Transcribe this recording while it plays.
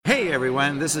Hey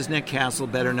everyone, this is Nick Castle,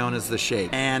 better known as The Shake,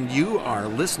 and you are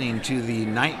listening to the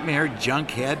Nightmare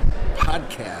Junkhead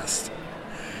podcast.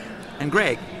 And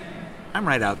Greg, I'm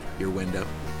right out your window.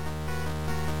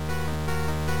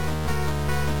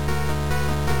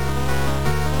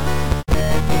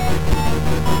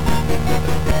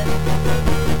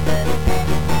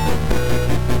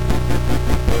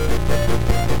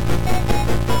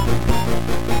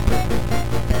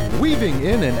 Weaving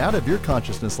in and out of your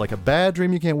consciousness like a bad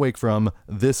dream you can't wake from,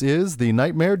 this is the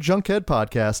Nightmare Junkhead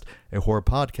Podcast, a horror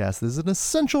podcast that is an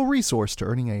essential resource to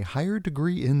earning a higher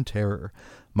degree in terror.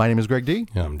 My name is Greg D.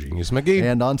 I'm Genius McGee.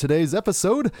 And on today's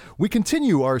episode, we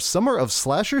continue our Summer of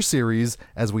Slasher series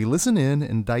as we listen in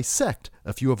and dissect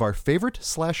a few of our favorite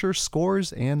slasher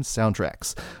scores and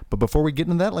soundtracks. But before we get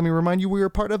into that, let me remind you we are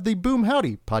part of the Boom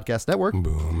Howdy Podcast Network.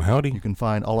 Boom Howdy. You can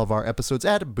find all of our episodes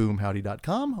at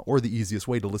boomhowdy.com, or the easiest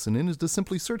way to listen in is to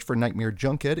simply search for Nightmare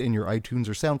Junkhead in your iTunes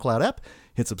or SoundCloud app,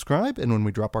 hit subscribe, and when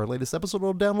we drop our latest episode,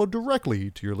 it'll download directly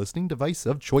to your listening device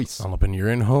of choice. All up in your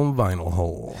in-home vinyl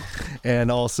hole. And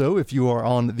also, if you are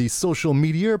on the social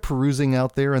media, perusing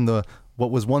out there in the what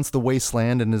was once the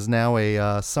wasteland and is now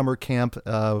a summer camp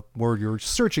where you're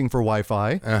searching for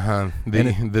Wi-Fi.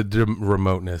 The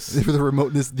remoteness. The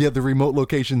remoteness, yeah, the remote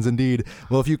locations indeed.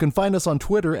 Well, if you can find us on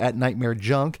Twitter at Nightmare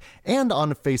Junk and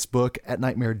on Facebook at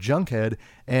Nightmare Junkhead,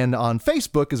 and on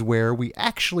Facebook is where we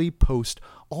actually post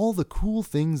all the cool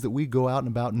things that we go out and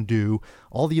about and do,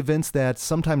 all the events that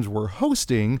sometimes we're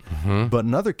hosting, but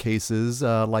in other cases,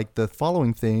 like the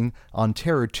following thing on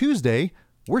Terror Tuesday,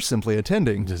 we're simply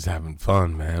attending. Just having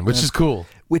fun, man, which is cool.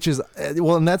 Which is,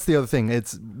 well, and that's the other thing.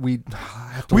 It's, we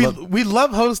love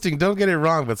hosting, don't get it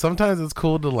wrong, but sometimes it's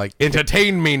cool to, like,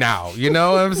 entertain me now. You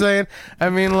know what I'm saying?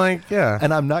 I mean, like, yeah.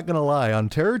 And I'm not going to lie, on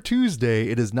Terror Tuesday,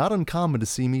 it is not uncommon to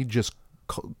see me just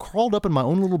crawled up in my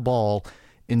own little ball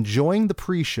enjoying the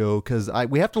pre-show, because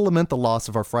we have to lament the loss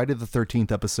of our Friday the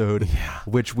 13th episode,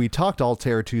 which we talked all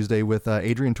Terror Tuesday with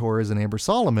Adrian Torres and Amber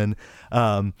Solomon.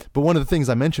 But one of the things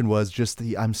I mentioned was just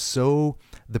the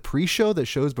pre-show that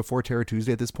shows before Terror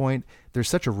Tuesday at this point, there's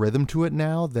such a rhythm to it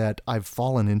now that I've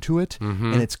fallen into it,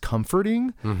 and it's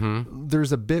comforting.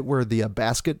 There's a bit where the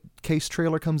basket case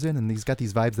trailer comes in, and he's got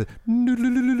these vibes that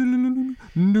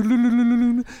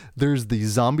there's the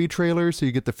zombie trailer, so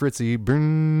you get the Fritzy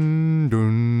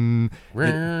and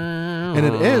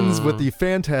it ends with the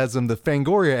Phantasm, the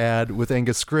Fangoria ad with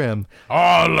Angus Scrimm.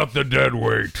 Oh, let the dead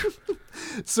wait.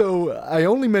 So I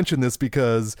only mention this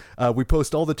because we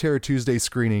post all the Terror Tuesday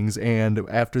screenings, and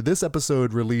after this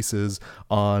episode releases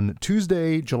on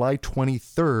Tuesday, July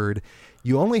 23rd,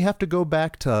 you only have to go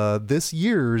back to this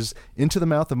year's Into the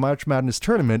Mouth of March Madness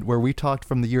tournament, where we talked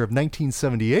from the year of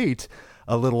 1978,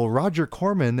 a little Roger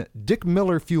Corman, Dick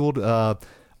Miller-fueled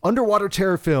underwater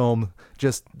terror film,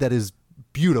 just that is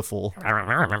beautiful. A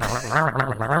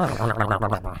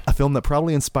film that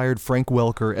probably inspired Frank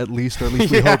Welker, at least we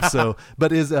hope so,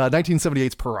 but is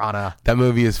 1978's Piranha. That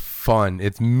movie is fun.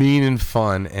 It's mean and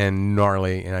fun and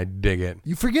gnarly, and I dig it.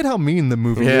 You forget how mean the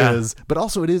movie is, but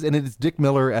also it is, and it's Dick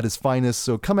Miller at his finest,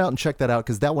 so come out and check that out,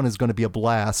 because that one is going to be a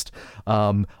blast.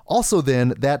 Also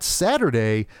then, that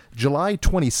Saturday, July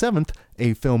 27th,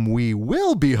 a film we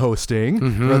will be hosting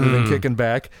rather than kicking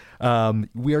back.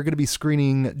 We are going to be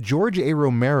screening George A.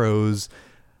 Romero's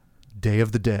Day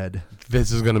of the Dead.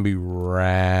 This is going to be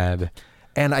rad.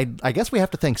 And I guess we have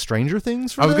to thank Stranger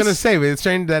Things for this. I was going to say, it's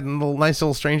that nice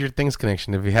little Stranger Things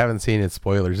connection. If you haven't seen it,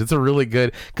 spoilers. It's a really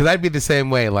good, because I'd be the same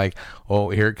way. Like, oh,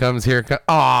 here it comes.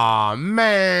 Aw,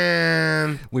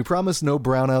 man. We promise no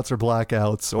brownouts or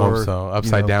blackouts. Or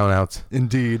upside down outs.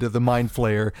 Indeed, the mind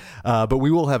flayer. But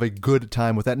we will have a good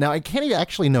time with that. Now, I can't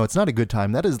actually, no, it's not a good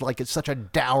time. That is like, it's such a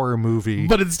dour movie.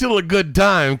 But it's still a good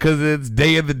time, because it's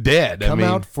Day of the Dead. Come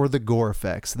out for the gore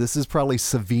effects. This is probably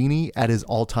Savini at his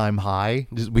all-time high.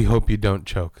 We hope you don't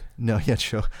choke. No, yeah,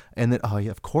 sure. And then,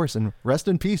 of course. And rest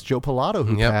in peace, Joe Pilato,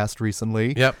 who passed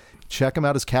recently. Yep. Check him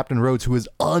out as Captain Rhodes, who is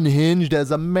unhinged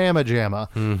as a mamma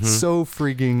jamma. So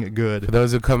freaking good. For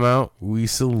those who come out, we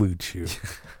salute you.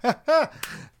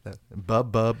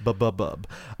 Bub.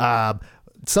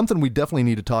 Something we definitely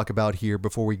need to talk about here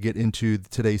before we get into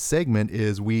today's segment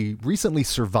is we recently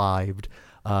survived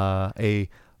a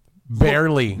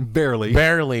Barely.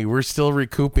 We're still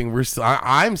recouping.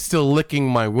 I'm still licking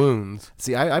my wounds.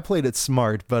 See, I played it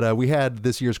smart, but we had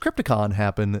this year's Crypticon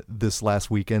happen this last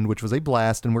weekend, which was a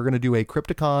blast, and we're going to do a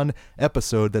Crypticon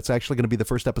episode that's actually going to be the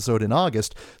first episode in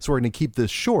August, so we're going to keep this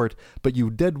short, but you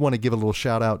did want to give a little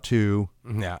shout out to...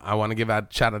 Yeah, I want to give a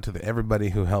shout out to everybody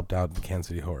who helped out the Kansas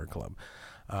City Horror Club.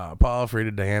 Paul,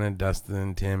 Frida, Diana,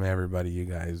 Dustin, Tim, everybody, you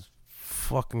guys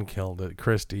fucking killed it.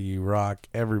 Christy, you rock.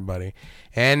 Everybody.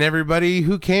 And everybody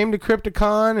who came to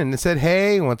Crypticon and said,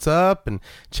 hey, what's up? And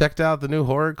checked out the new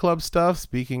Horror Club stuff.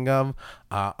 Speaking of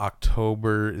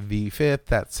October the 5th,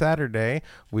 that Saturday,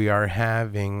 we are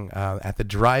having at the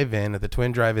drive-in, at the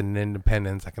Twin Drive-In in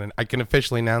Independence. I can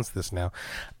officially announce this now.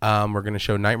 We're going to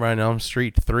show Nightmare on Elm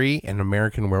Street 3 and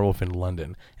American Werewolf in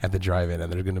London at the drive-in.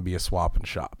 And there's going to be a swap and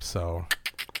shop. So...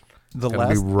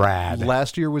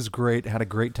 Last year was great. Had a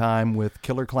great time with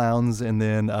Killer Clowns and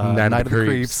then Night of the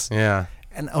Creeps. Yeah.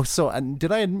 And did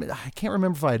I admit? I can't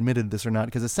remember if I admitted this or not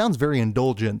because it sounds very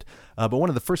indulgent. But one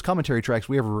of the first commentary tracks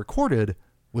we ever recorded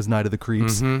was Night of the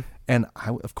Creeps, and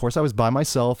of course I was by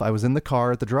myself. I was in the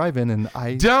car at the drive-in, and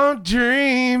I don't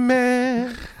dream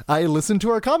it. I listened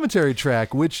to our commentary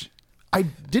track, which I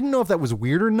didn't know if that was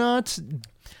weird or not.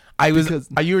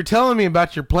 You were telling me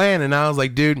about your plan, and I was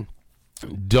like, dude,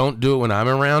 don't do it when I'm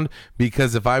around,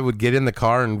 because if I would get in the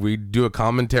car and we do a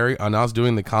commentary on us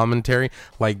doing the commentary,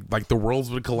 like the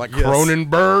worlds would collect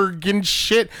Cronenberg and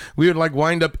shit. We would like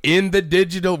wind up in the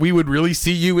digital. We would really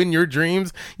see you in your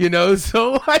dreams, you know.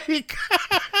 So like,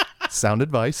 sound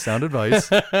advice.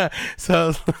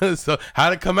 So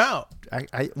how'd it come out?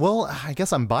 I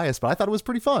guess I'm biased, but I thought it was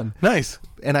pretty fun. Nice.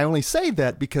 And I only say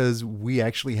that because we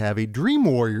actually have a Dream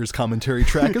Warriors commentary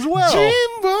track as well.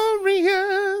 Dream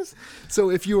Warriors. So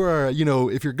if you are,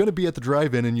 if you're going to be at the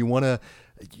drive-in and you want to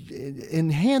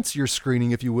enhance your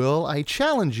screening, if you will, I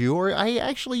challenge you, or I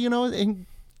actually, and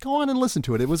go on and listen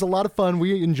to it. It was a lot of fun.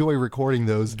 We enjoy recording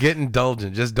those. Get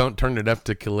indulgent. Just don't turn it up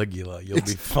to Caligula. You'll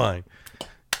be fine.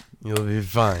 You'll be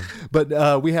fine.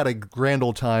 But we had a grand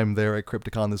old time there at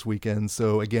Crypticon this weekend.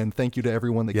 So again, thank you to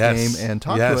everyone that came and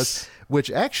talked to us,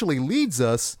 which actually leads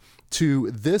us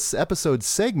to this episode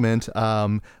segment,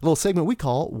 a little segment we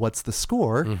call What's the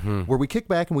Score, where we kick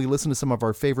back and we listen to some of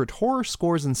our favorite horror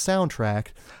scores and soundtrack.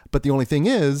 But the only thing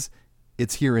is,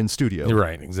 it's here in studio.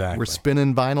 Right, exactly. We're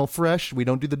spinning vinyl fresh. We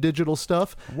don't do the digital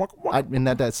stuff. And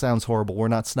that sounds horrible. We're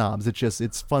not snobs.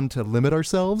 It's fun to limit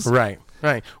ourselves. Right.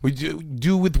 We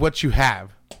do with what you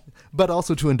have. But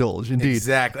also to indulge, indeed.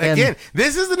 Exactly. Again,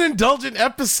 this is an indulgent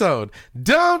episode.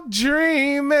 Don't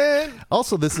dream it.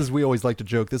 Also, we always like to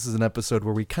joke, this is an episode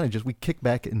where we kind of we kick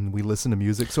back and we listen to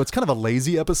music. So it's kind of a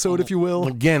lazy episode, if you will.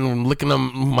 Again, I'm licking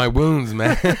on my wounds,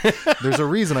 man. There's a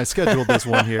reason I scheduled this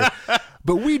one here.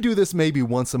 But we do this maybe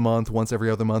once a month, once every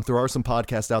other month. There are some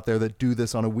podcasts out there that do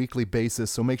this on a weekly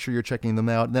basis, so make sure you're checking them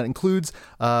out. And that includes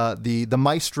the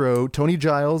maestro, Tony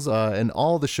Giles, and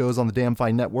all the shows on the Damn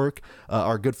Fine Network.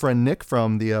 Our good friend Nick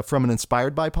from the From and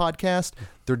Inspired By podcast.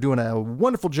 They're doing a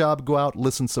wonderful job. Go out,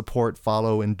 listen, support,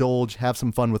 follow, indulge, have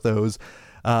some fun with those.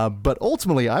 But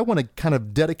ultimately, I want to kind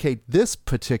of dedicate this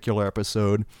particular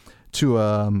episode to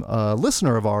a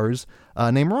listener of ours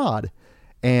named Rod.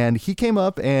 And he came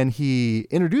up and he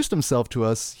introduced himself to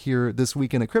us here this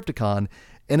weekend at Crypticon.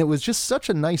 And it was just such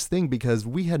a nice thing because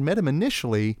we had met him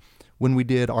initially when we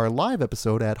did our live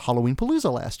episode at Halloween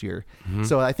Palooza last year.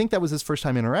 So I think that was his first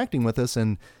time interacting with us.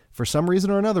 And for some reason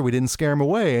or another, we didn't scare him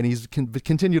away. And he's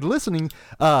continued listening.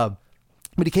 But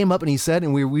he came up and he said,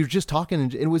 and we were just talking,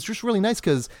 and it was just really nice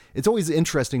because it's always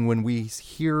interesting when we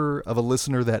hear of a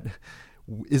listener that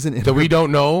isn't that we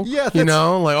don't know. Yeah,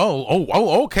 like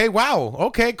okay, wow,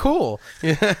 okay, cool.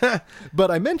 Yeah.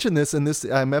 But I mentioned this in this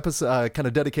episode, kind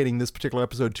of dedicating this particular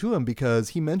episode to him because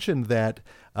he mentioned that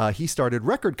he started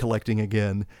record collecting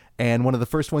again, and one of the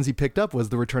first ones he picked up was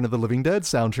the Return of the Living Dead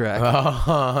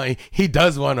soundtrack. He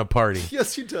does want to party.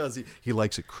 Yes, he does. He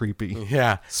likes it creepy.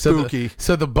 Yeah, spooky.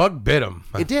 So the bug bit him.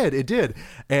 It did.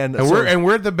 And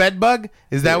we're the bed bug.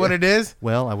 Is that what it is?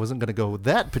 Well, I wasn't going to go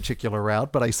that particular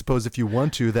route, but I suppose if you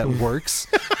want to, that works.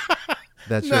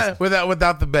 That's just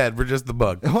without the bed. We're just the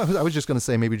bug. I was just going to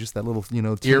say maybe just that little,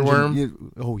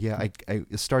 earworm. Oh yeah, I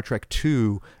Star Trek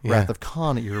II, Wrath of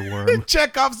Khan earworm.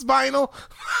 Chekhov's vinyl.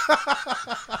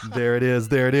 There it is.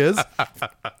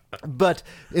 But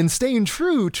in staying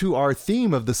true to our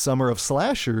theme of the summer of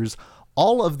slashers,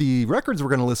 all of the records we're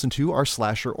going to listen to are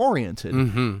slasher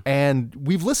oriented, and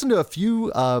we've listened to a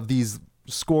few of these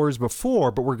scores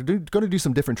before, but we're going to do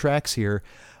some different tracks here.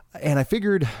 And I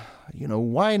figured,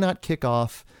 why not kick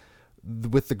off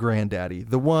with the granddaddy,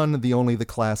 the one, the only, the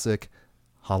classic,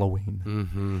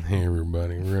 Halloween. Hey,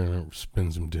 everybody, we're going to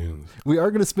spin some tunes. We are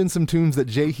going to spin some tunes that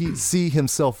J.C.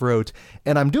 himself wrote.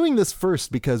 And I'm doing this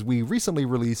first because we recently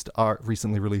released,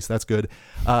 that's good.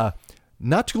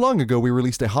 Not too long ago, we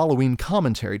released a Halloween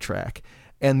commentary track.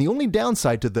 And the only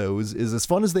downside to those is, as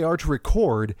fun as they are to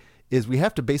record, is we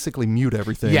have to basically mute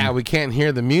everything. Yeah, we can't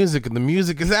hear the music, and the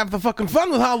music is half the fucking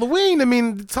fun with Halloween. I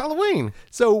mean, it's Halloween.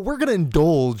 So we're going to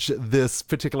indulge this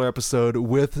particular episode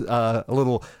with a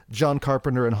little John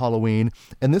Carpenter and Halloween.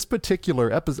 And this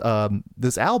particular episode,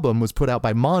 this album was put out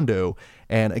by Mondo.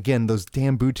 And again, those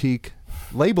damn boutique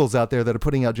labels out there that are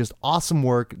putting out just awesome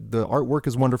work. The artwork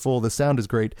is wonderful. The sound is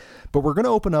great. But we're going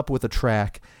to open up with a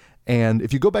track. And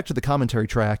if you go back to the commentary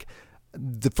track,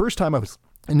 the first time I was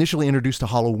initially introduced to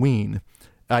Halloween,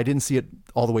 I didn't see it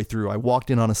all the way through. I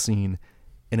walked in on a scene,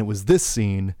 and it was this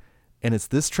scene, and it's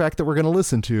this track that we're going to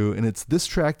listen to, and it's this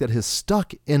track that has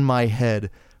stuck in my head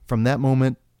from that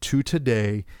moment to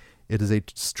today. It is a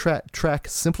track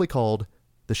simply called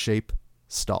The Shape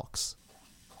Stalks.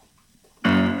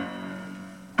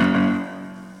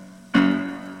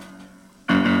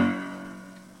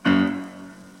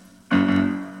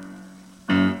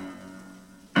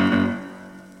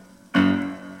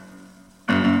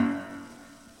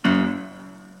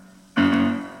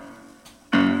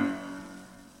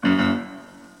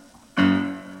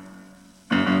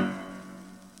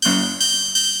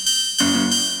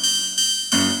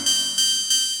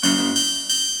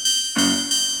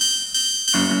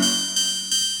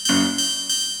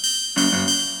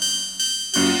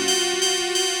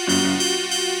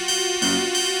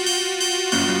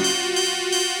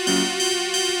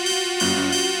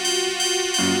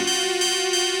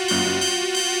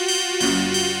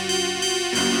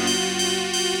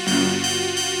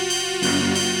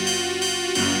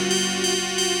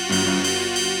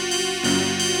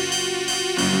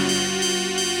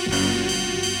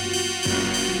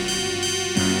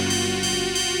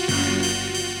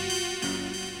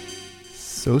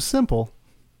 So simple,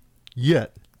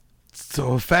 yet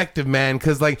so effective, man.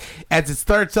 Because like as it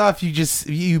starts off,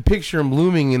 you picture him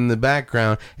looming in the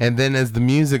background, and then as the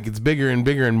music gets bigger and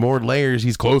bigger and more layers,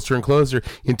 he's closer and closer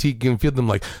until you can feel them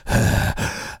like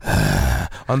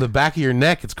on the back of your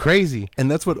neck. It's crazy.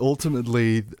 And that's what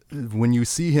ultimately, when you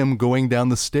see him going down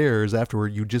the stairs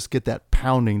afterward, you just get that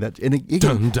pounding, that and it,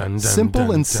 Dun, dun, dun, simple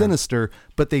dun, and dun. sinister,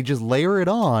 but they just layer it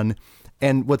on.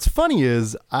 And what's funny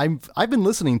is I've been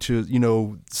listening to,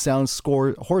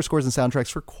 horror scores and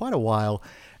soundtracks for quite a while,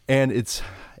 and it's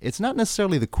not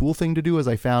necessarily the cool thing to do, as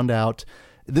I found out.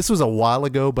 This was a while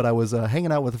ago, but I was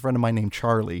hanging out with a friend of mine named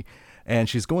Charlie, and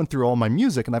she's going through all my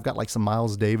music, and I've got like some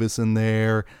Miles Davis in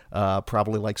there,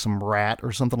 probably like some Rat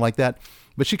or something like that.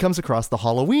 But she comes across the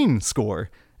Halloween score,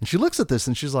 and she looks at this,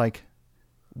 and she's like,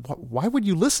 "Why would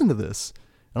you listen to this?"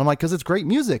 And I'm like, "'Cause it's great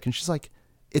music." And she's like,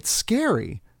 "It's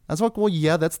scary." I was like, well,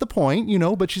 yeah, that's the point,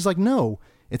 but she's like, no,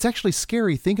 it's actually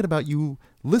scary thinking about you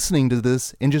listening to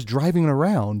this and just driving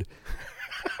around.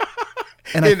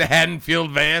 And in the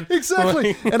Haddonfield van.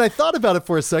 Exactly. And I thought about it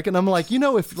for a second. I'm like,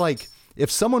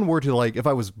 if someone were to if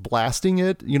I was blasting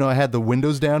it, I had the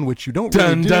windows down, which you don't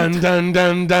really do. Dun, dun,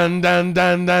 dun, dun, dun, dun,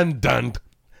 dun, dun, dun,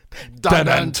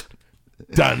 dun,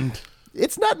 dun.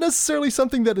 It's not necessarily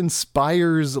something that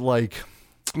inspires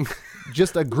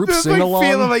just a group It's sing along.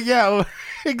 feeling like, yeah,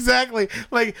 exactly.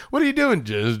 Like, what are you doing?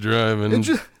 Just driving.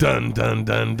 Dun, dun,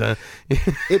 dun, dun.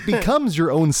 It becomes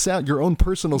your own sound, your own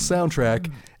personal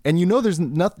soundtrack, and there's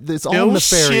nothing. It's all No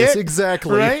nefarious, shit,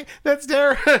 exactly. Right? That's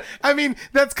terrible. I mean,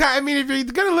 if you're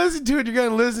gonna listen to it, you're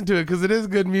gonna listen to it because it is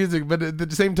good music. But at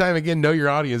the same time, again, know your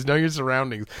audience, know your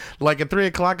surroundings. Like at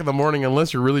 3:00 in the morning,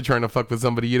 unless you're really trying to fuck with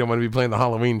somebody, you don't want to be playing the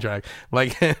Halloween track,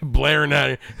 like blaring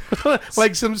at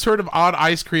like some sort of odd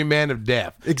ice cream man of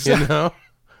death. Exactly.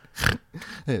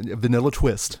 Vanilla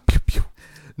twist.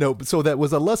 No, so that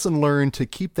was a lesson learned to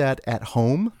keep that at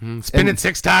home. Spin it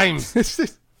 6 times.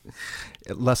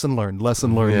 Lesson learned.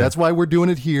 Yeah. That's why we're doing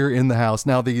it here in the house.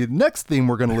 Now, the next theme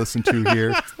we're going to listen to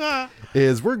here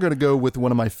is we're going to go with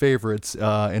one of my favorites,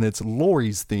 and it's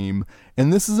Laurie's theme.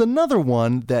 And this is another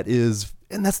one that is,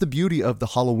 and that's the beauty of the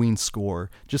Halloween score.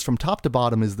 Just from top to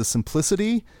bottom is the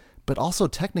simplicity, but also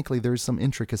technically there's some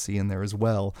intricacy in there as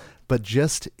well. But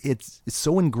just it's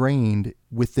so ingrained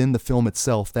within the film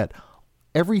itself that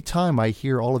every time I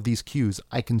hear all of these cues,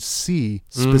 I can see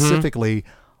specifically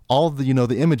all of the,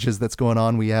 the images that's going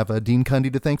on. We have Dean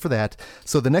Cundy to thank for that.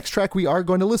 So the next track we are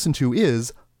going to listen to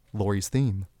is Laurie's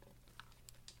theme.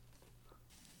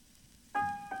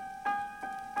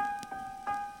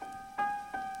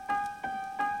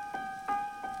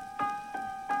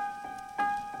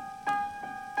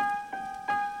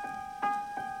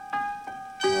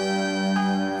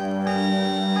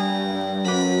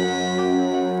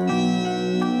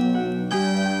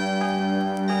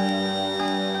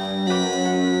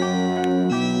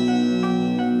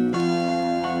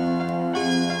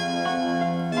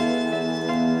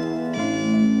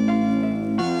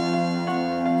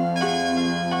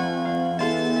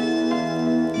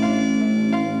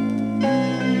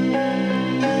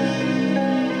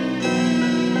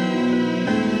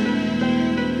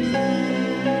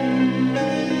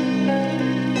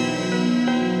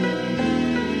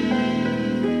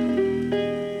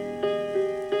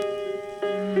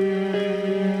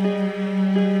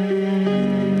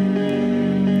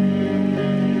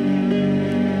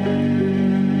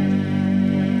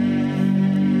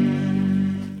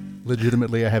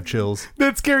 have chills.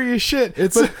 That's scary as shit.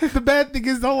 But the bad thing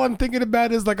is, all I'm thinking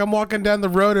about is like I'm walking down the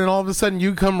road and all of a sudden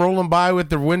you come rolling by with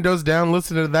the windows down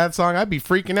listening to that song. I'd be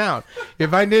freaking out.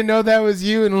 If I didn't know that was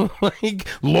you and like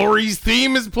Lori's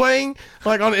theme is playing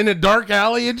like in a dark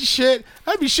alley and shit,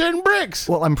 I'd be shitting bricks.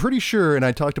 Well, I'm pretty sure, and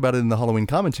I talked about it in the Halloween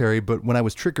commentary, but when I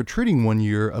was trick-or-treating one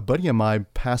year, a buddy of mine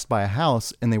passed by a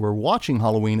house and they were watching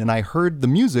Halloween and I heard the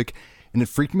music and it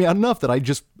freaked me out enough that I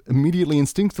just immediately,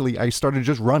 instinctively, I started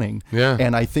just running. Yeah.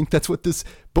 And I think that's what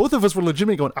both of us were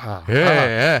legitimately going,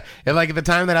 Yeah. And like at the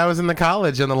time that I was in the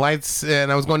college and the lights,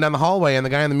 and I was going down the hallway and the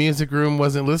guy in the music room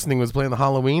wasn't listening, was playing the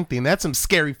Halloween theme. That's some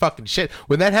scary fucking shit.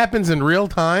 When that happens in real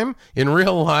time, in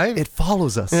real life. It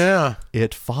follows us. Yeah.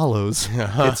 It follows.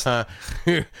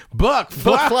 Buck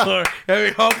Flower. And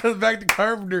it all comes back to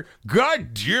Carpenter.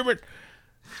 God damn it.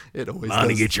 It always Lonnie,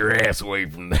 does. get your ass away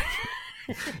from there.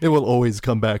 It will always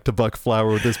come back to Buck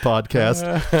Flower with this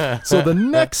podcast. So the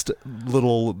next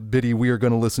little bitty we are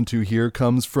going to listen to here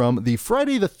comes from the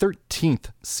Friday the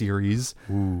 13th series.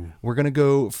 Ooh. We're going to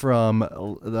go from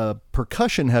the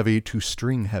percussion heavy to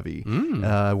string heavy.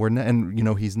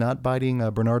 He's not biting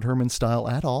Bernard Herrmann style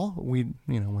at all.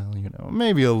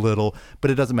 Maybe a little, but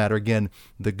it doesn't matter. Again,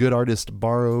 the good artist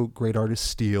borrow, great artist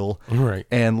steal. Right.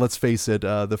 And let's face it,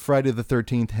 the Friday the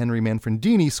 13th Henry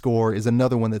Manfredini score is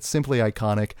another one that's simply iconic.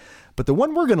 But the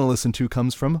one we're going to listen to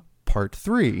comes from Part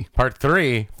 3. Part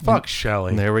 3? Fuck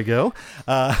Shelley. There we go.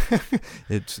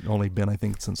 It's only been, I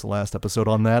think, since the last episode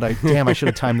on that. I should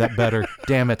have timed that better.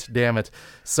 Damn it.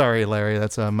 Sorry, Larry.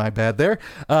 That's my bad there.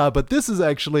 But this is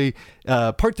actually,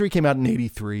 Part 3 came out in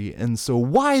 1983. And so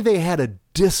why they had a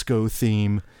disco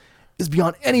theme is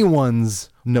beyond anyone's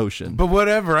notion. But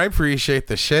whatever, I appreciate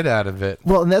the shit out of it.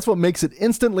 Well, and that's what makes it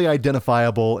instantly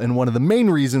identifiable, and one of the main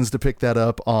reasons to pick that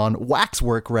up on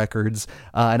Waxwork Records.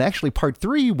 And actually, Part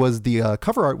 3 was the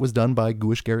cover art was done by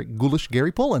Ghoulish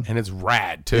Gary Pullen. And it's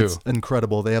rad, too. It's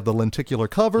incredible. They have the lenticular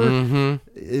cover. Mm-hmm.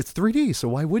 It's 3D, so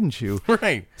why wouldn't you?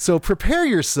 Right. So prepare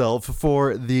yourself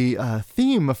for the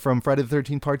theme from Friday the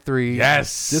 13th Part 3.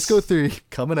 Yes. Disco 3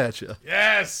 coming at you.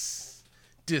 Yes.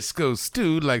 Disco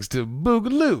Stu likes to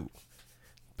boogaloo,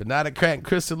 but not at Crack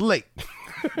Crystal Lake.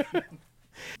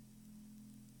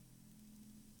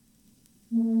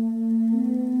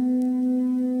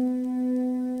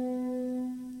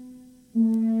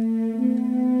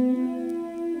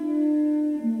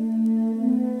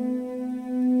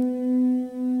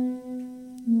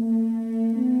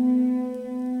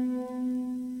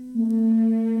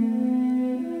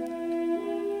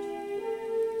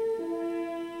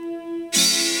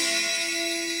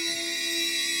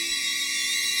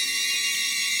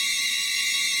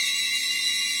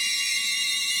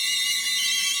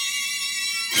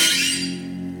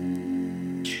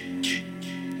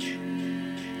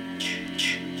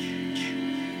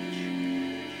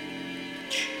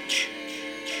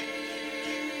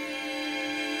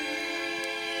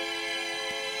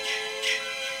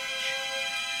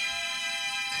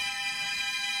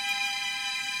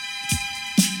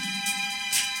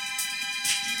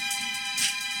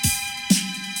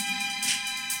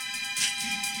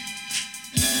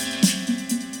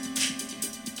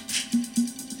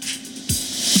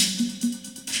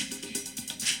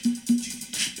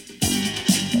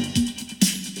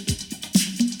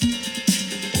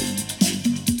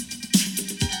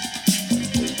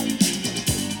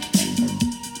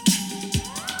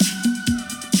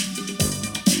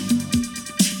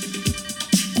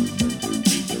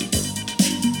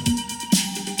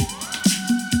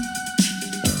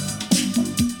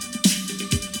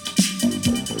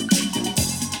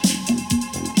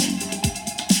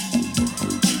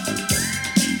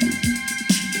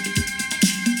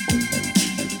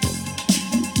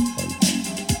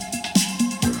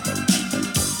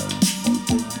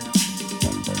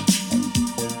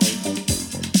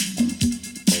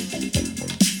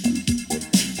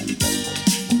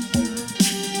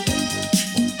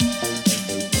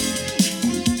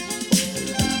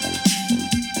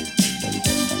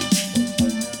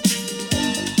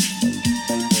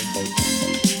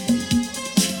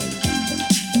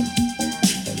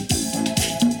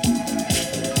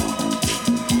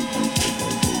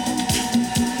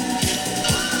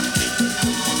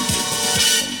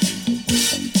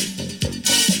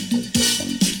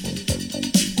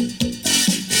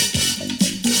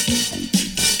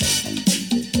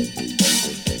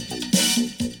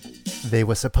 They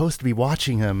were supposed to be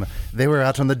watching him. They were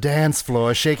out on the dance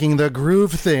floor shaking their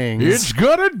groove things. It's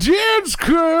got a dance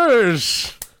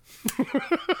curse.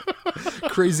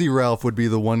 Crazy Ralph would be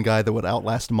the one guy that would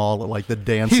outlast them all at like the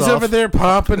dance He's off. over there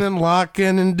popping and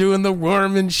locking and doing the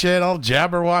worm and shit, all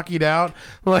jabberwockied out.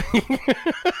 Like,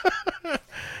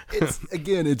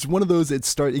 It's one of those.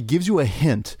 It gives you a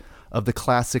hint of the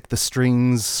classic, the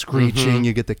strings screeching.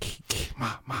 You get the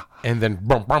and then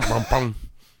bum bum bum bum.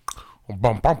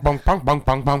 Bum, bum, bum, bum, bum,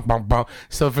 bum, bum, bum, bum.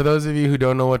 So for those of you who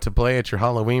don't know what to play at your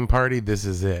Halloween party, this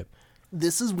is it.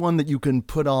 This is one that you can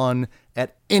put on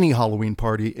at any Halloween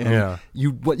party. And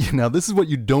now this is what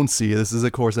you don't see. This is,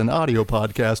 of course, an audio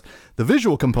podcast. The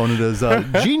visual component is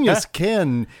Genius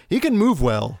he can move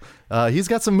well. He's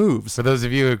got some moves. For those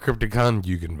of you at Crypticon,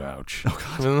 you can vouch.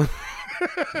 Oh, God.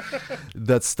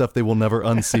 That's stuff they will never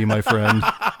unsee, my friend.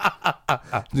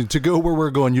 To go where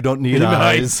we're going, you don't need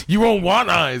eyes. You won't want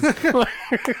eyes.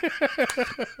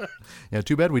 Yeah,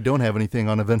 too bad we don't have anything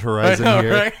on Event Horizon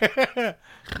here. Right?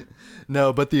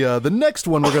 No, but the next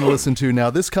one we're going to listen to now,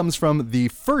 this comes from the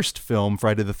first film,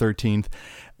 Friday the 13th.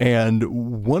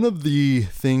 And one of the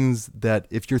things that,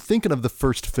 if you're thinking of the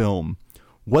first film,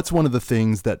 what's one of the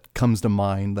things that comes to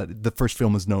mind that the first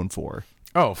film is known for?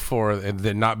 Oh, for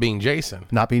the not being Jason.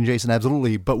 Not being Jason,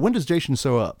 absolutely. But when does Jason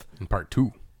show up? In part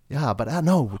 2. Yeah, but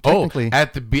no, technically. Oh,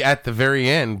 at the very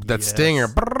end, that stinger.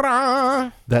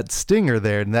 That stinger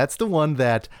there, and that's the one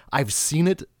that I've seen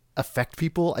it affect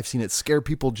people. I've seen it scare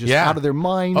people just out of their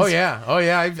minds. Oh yeah.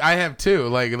 I have too.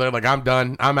 Like they're like, I'm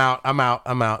done. I'm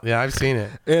out. Yeah, I've seen it.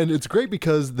 And it's great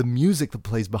because the music that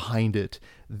plays behind it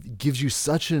gives you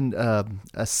such a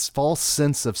false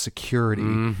sense of security.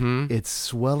 Mm-hmm. It's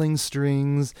swelling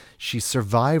strings. She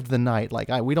survived the night. Like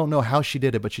we don't know how she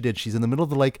did it, but she did. She's in the middle of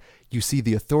the lake. You see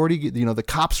the authority. The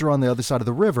cops are on the other side of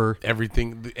the river.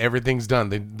 Everything's done.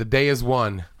 The day is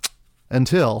won.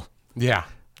 Until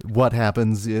what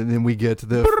happens, and then we get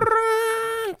the.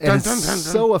 And it's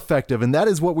so effective, and that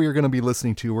is what we are going to be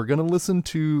listening to. We're going to listen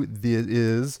to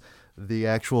the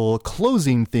actual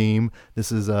closing theme.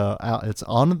 This is it's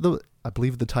on the, I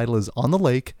believe the title is On the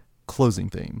Lake, closing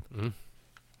theme. Mm-hmm.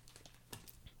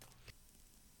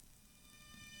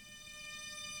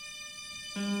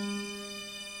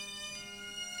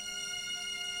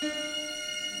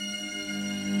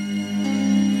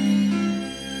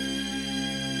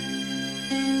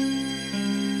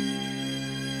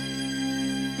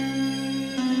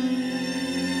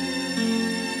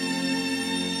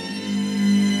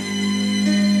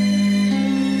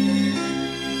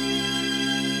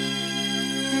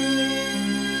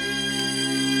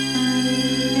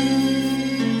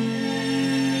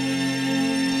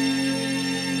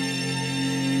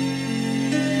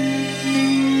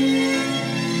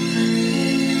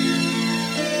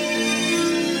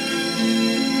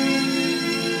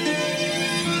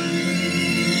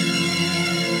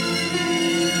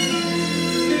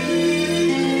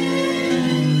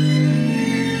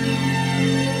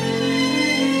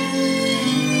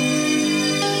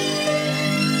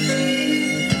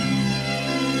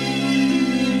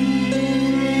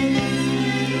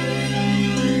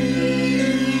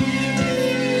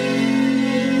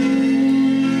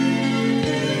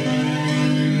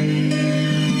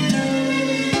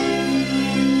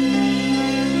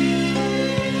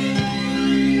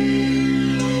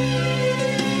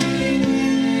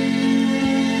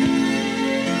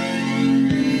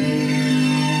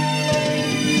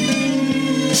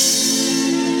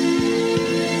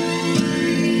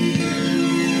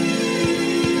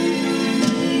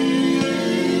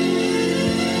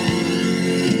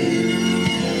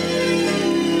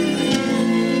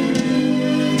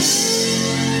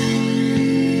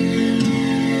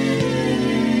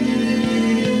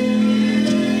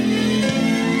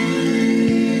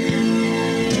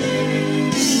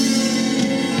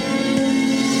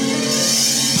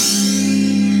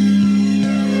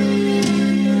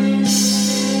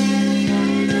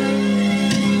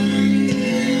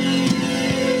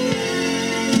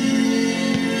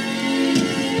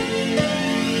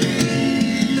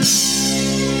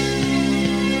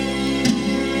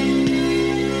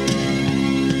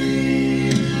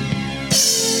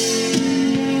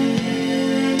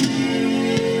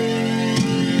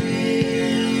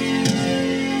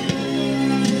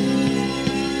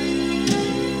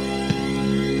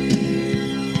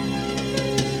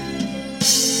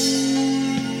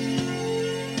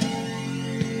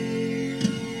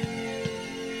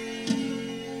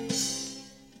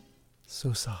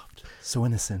 So soft, so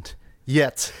innocent,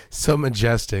 yet so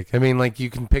majestic. I mean, like you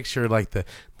can picture like the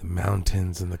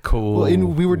mountains and the cold. Well,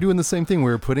 and we were doing the same thing. We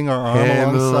were putting our arm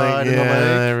alongside in the lake.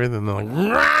 Everything. They're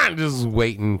like, just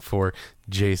waiting for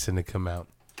Jason to come out.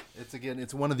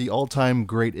 It's one of the all-time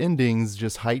great endings,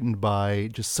 just heightened by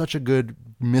just such a good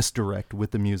misdirect with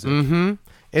the music. Mm-hmm.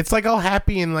 It's like all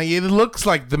happy and like it looks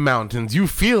like the mountains. You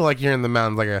feel like you're in the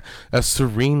mountains, like a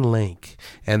serene lake.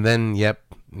 And then,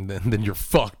 then you're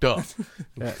fucked up.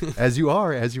 As you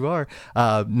are.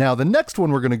 Now, the next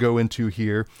one we're going to go into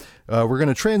here, we're going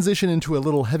to transition into a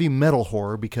little heavy metal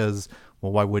horror because,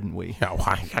 well, why wouldn't we? Yeah,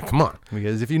 why? Yeah, come on.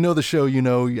 Because if you know the show, you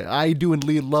know I do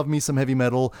indeed love me some heavy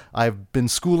metal. I've been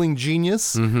schooling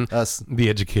Genius. The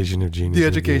education of Genius. The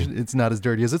education, it's not as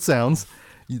dirty as it sounds.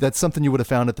 That's something you would have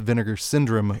found at the Vinegar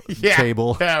Syndrome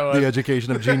table. Yeah, the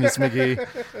education of Genius McGee.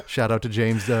 Shout out to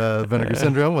James Vinegar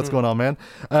Syndrome. What's going on, man?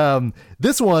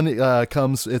 This one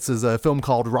it's a film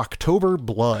called Rocktober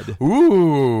Blood.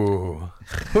 Ooh.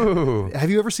 Have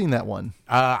you ever seen that one?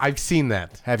 I've seen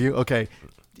that. Have you? Okay.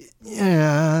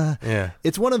 Yeah. Yeah.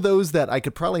 It's one of those that I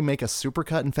could probably make a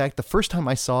supercut. In fact, the first time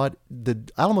I saw it, the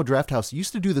Alamo Drafthouse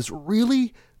used to do this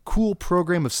really cool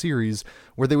program of series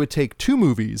where they would take two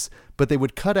movies, but they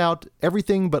would cut out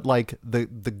everything but like the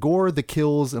gore, the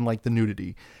kills, and like the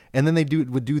nudity. And then they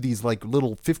would do these like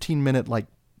little 15-minute like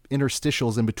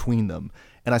interstitials in between them.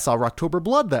 And I saw Rocktober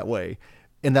Blood that way.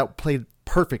 And that played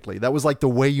perfectly. That was like the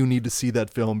way you need to see that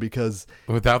film because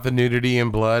without the nudity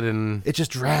and blood and it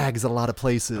just drags a lot of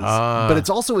places. But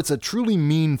it's a truly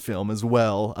mean film as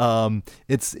well.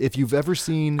 It's if you've ever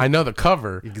seen I know the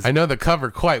cover. I know the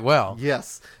cover quite well.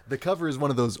 Yes. The cover is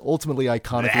one of those ultimately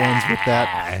iconic ones with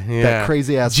that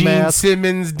crazy ass Gene mask.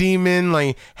 Simmons demon,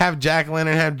 like have Jack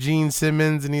Lantern, have Gene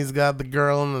Simmons, and he's got the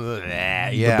girl and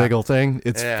the big old thing.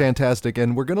 It's fantastic.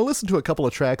 And we're gonna listen to a couple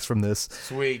of tracks from this.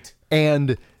 Sweet.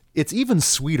 And it's even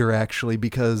sweeter, actually,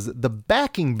 because the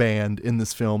backing band in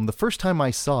this film, the first time I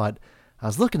saw it, I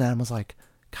was looking at them, I was like,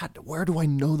 God, where do I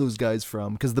know those guys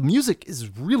from? Because the music is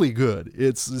really good.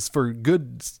 It's for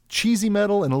good cheesy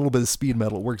metal and a little bit of speed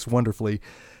metal. It works wonderfully.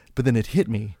 But then it hit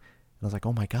me, and I was like,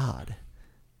 oh my God,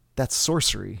 that's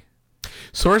Sorcery.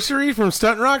 Sorcery from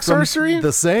Stunt Rock Sorcery?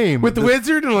 The same. With the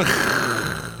wizard? And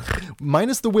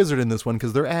minus the wizard in this one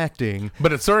because they're acting.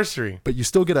 But it's Sorcery. But you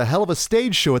still get a hell of a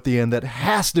stage show at the end that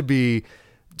has to be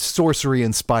Sorcery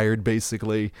inspired,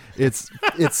 basically. It's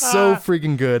so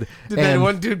freaking good. Did that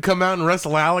one dude come out and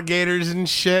wrestle alligators and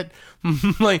shit?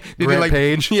 Like did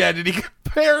Rampage? Did he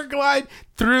paraglide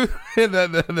through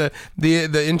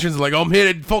the entrance like, I'm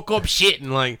here to fuck up shit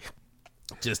and like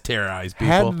just terrorize people?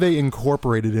 Had they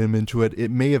incorporated him into it, it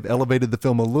may have elevated the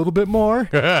film a little bit more.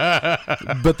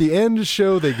 But the end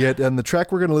show they get, and the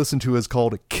track we're going to listen to is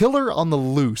called Killer on the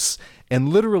Loose. And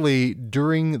literally,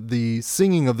 during the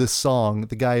singing of this song,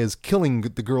 the guy is killing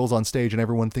the girls on stage, and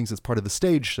everyone thinks it's part of the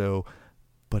stage show.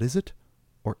 But is it,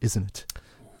 or isn't it?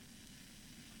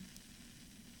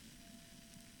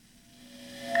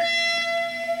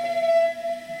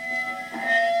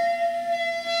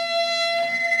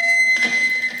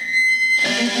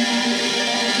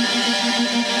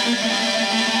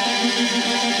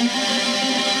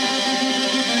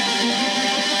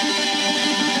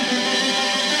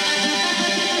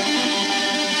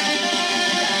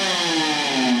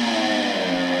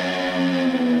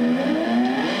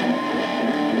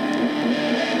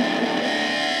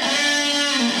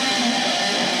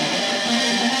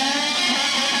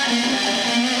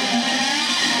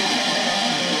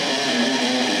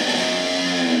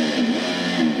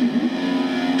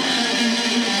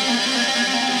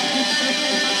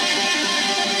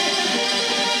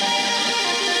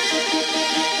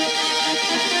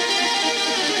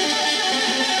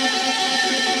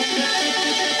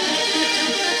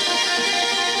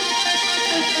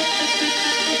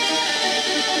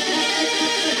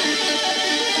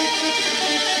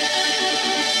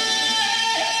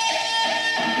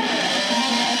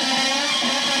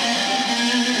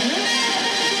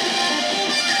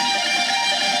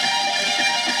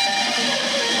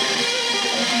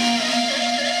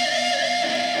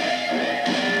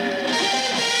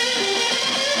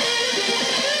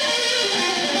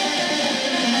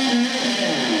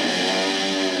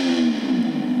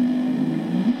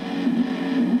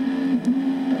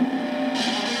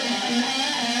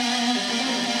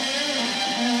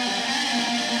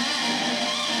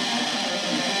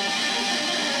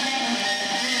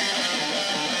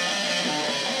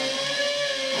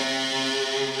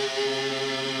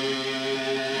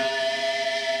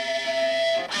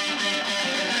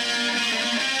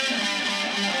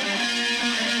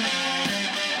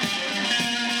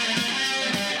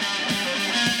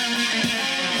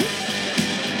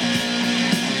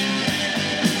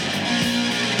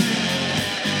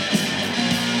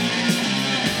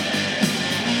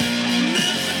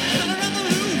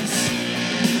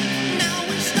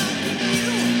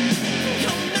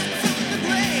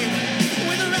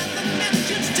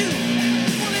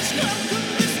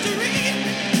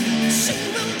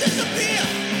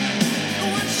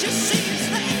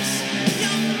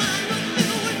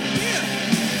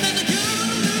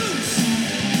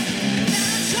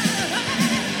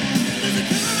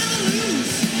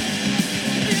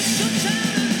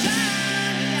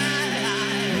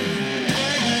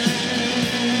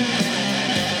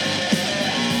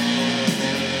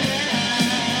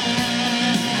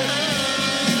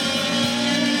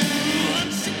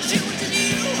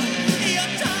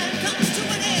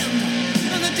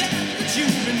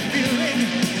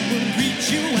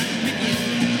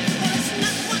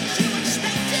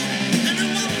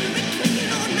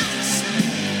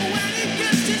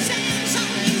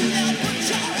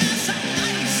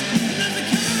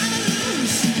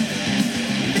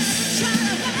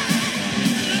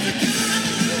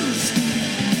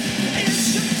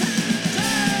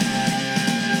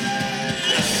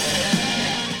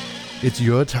 It's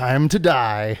your time to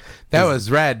die. That was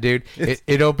rad, dude.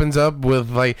 It opens up with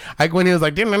like when he was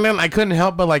like, I couldn't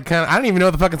help but like kind of, I don't even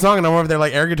know the fucking song, and I'm over there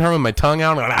like air guitar with my tongue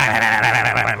out,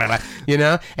 you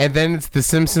know. And then it's the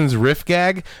Simpsons riff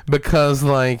gag because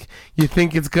like you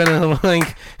think it's gonna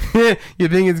like you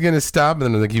think it's gonna stop,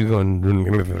 and then like you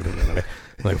going like.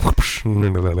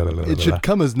 It should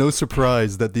come as no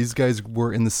surprise that these guys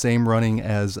were in the same running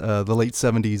as the late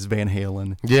 '70s Van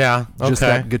Halen. Yeah, okay. Just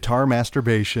that guitar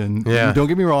masturbation. Yeah. Don't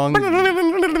get me wrong.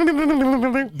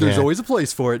 There's always a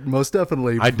place for it, most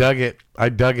definitely. I dug it.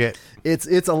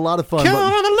 It's a lot of fun. Kill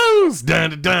on the loose.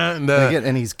 Dun, dun, dun. Again,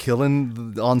 and he's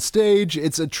killing on stage.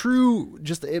 It's a true,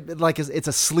 it's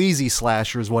a sleazy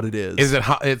slasher, is what it is. Is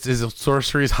it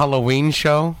Sorcery's Halloween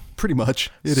show? Pretty much,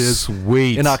 it is.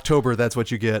 Sweet. In October, that's what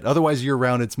you get. Otherwise, year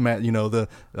round, it's it's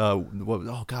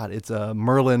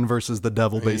Merlin versus the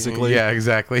devil, basically. Yeah,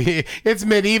 exactly. It's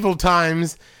medieval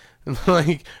times.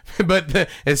 Like, but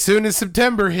as soon as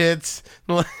September hits,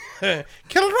 like,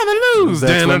 kill it on the loose,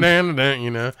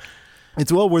 you know.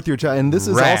 It's well worth your time, and this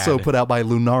is Rad. also put out by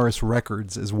Lunaris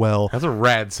Records as well. That's a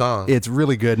rad song. It's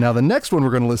really good. Now, the next one we're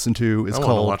going to listen to is I want to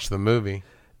called. watch the movie.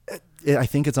 I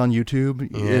think it's on YouTube.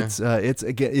 Yeah.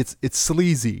 It's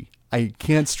sleazy. I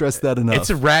can't stress that enough. It's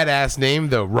a rad ass name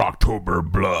though. Rocktober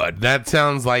Blood. That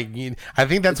sounds like. I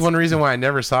think that's one reason why I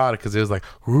never saw it, because it was like,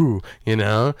 ooh, you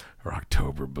know,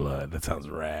 Rocktober Blood. That sounds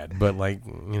rad. But like,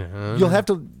 you know, you'll have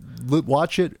to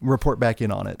watch it, report back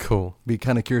in on it. Cool. Be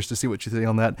kind of curious to see what you think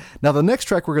on that. Now, the next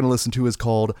track we're going to listen to is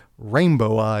called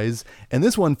Rainbow Eyes, and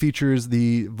this one features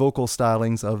the vocal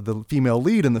stylings of the female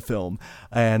lead in the film,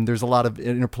 and there's a lot of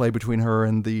interplay between her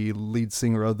and the lead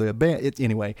singer of the band.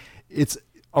 Anyway, it's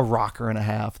a rocker and a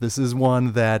half. This is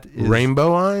one that is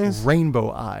Rainbow Eyes?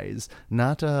 Rainbow Eyes.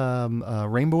 Not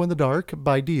Rainbow in the Dark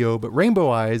by Dio, but Rainbow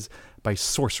Eyes by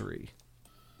Sorcery.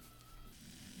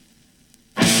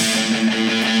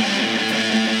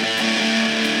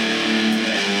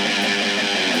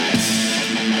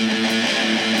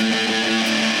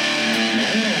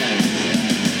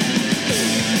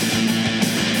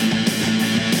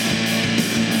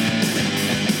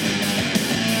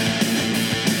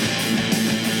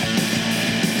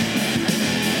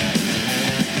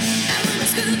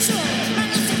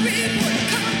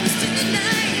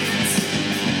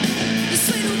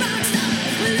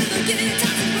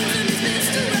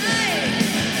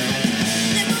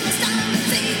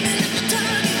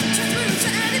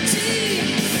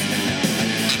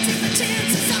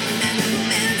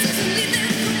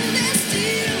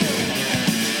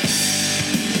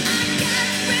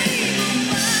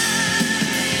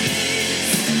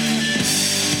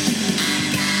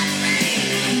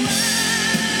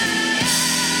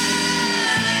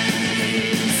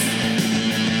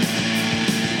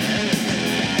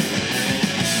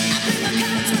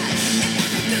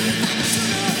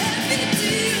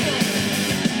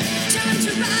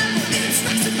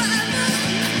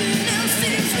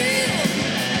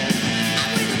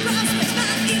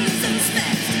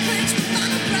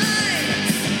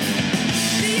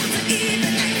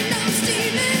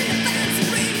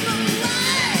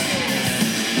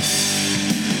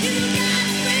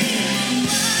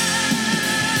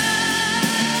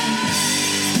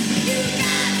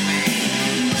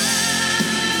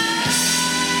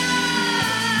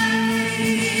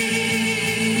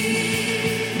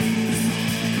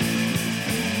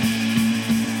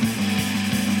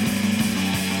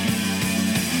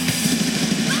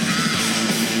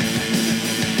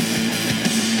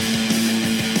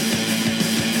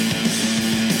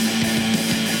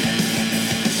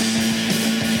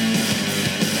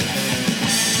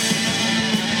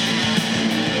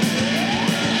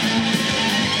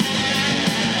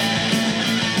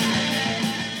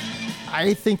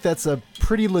 I think that's a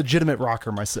pretty legitimate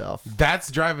rocker myself.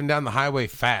 That's driving down the highway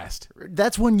fast.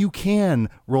 That's when you can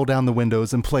roll down the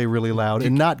windows and play really loud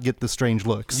and not get the strange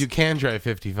looks. You can drive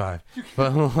 55,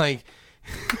 but like,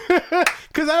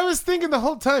 because I was thinking the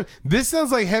whole time, this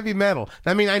sounds like heavy metal.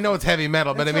 I mean, I know it's heavy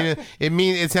metal, but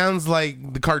it sounds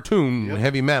like the cartoon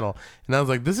heavy metal. And I was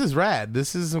like, this is rad.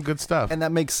 This is some good stuff. And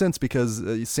that makes sense because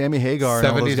Sammy Hagar and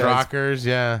 70s all those guys, rockers,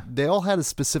 yeah. They all had a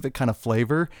specific kind of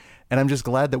flavor. And I'm just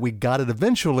glad that we got it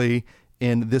eventually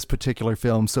in this particular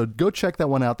film. So go check that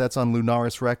one out. That's on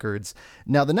Lunaris Records.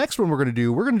 Now, the next one we're going to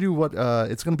do what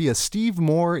it's going to be a Steve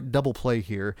Moore double play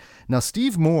here. Now,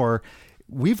 Steve Moore,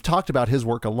 we've talked about his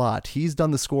work a lot. He's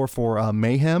done the score for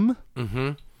Mayhem,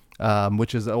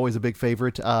 which is always a big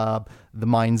favorite. The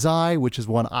Mind's Eye, which is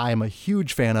one I'm a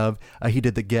huge fan of. He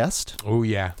did The Guest. Oh,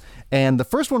 yeah. And the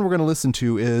first one we're going to listen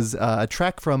to is a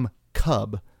track from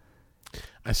Cub.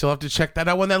 I still have to check that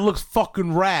out one. That looks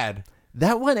fucking rad.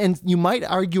 That one, and you might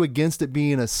argue against it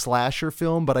being a slasher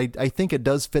film, but I think it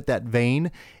does fit that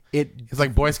vein. It's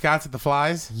like Boy Scouts at the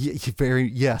Flies.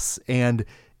 Yes, and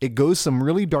it goes some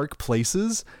really dark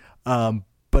places.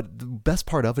 But the best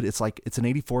part of it, it's an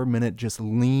 84-minute, just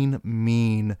lean,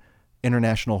 mean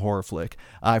international horror flick.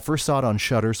 I first saw it on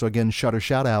Shudder, so again, Shudder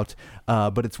shout out.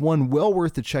 But it's one well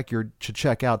worth to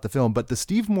check out the film. But the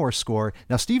Steve Moore score.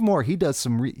 Now, Steve Moore, he does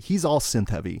he's all synth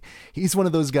heavy. He's one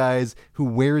of those guys who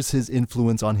wears his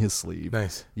influence on his sleeve.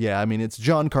 Nice. Yeah, I mean, it's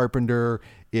John Carpenter.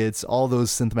 It's all those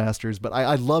synth masters. But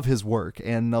I love his work.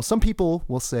 And now some people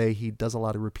will say he does a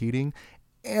lot of repeating,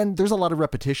 and there's a lot of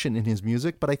repetition in his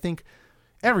music. But I think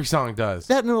every song does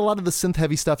that, and a lot of the synth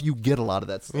heavy stuff, you get a lot of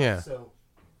that stuff. Yeah. So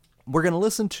we're going to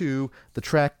listen to the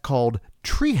track called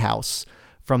Treehouse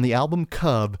from the album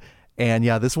Cub. And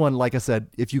yeah, this one, like I said,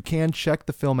 if you can, check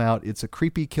the film out. It's a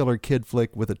creepy killer kid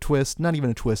flick with a twist, not even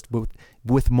a twist, but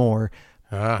with more.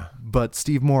 But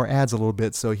Steve Moore adds a little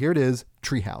bit. So here it is,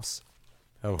 Treehouse.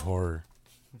 Oh, horror.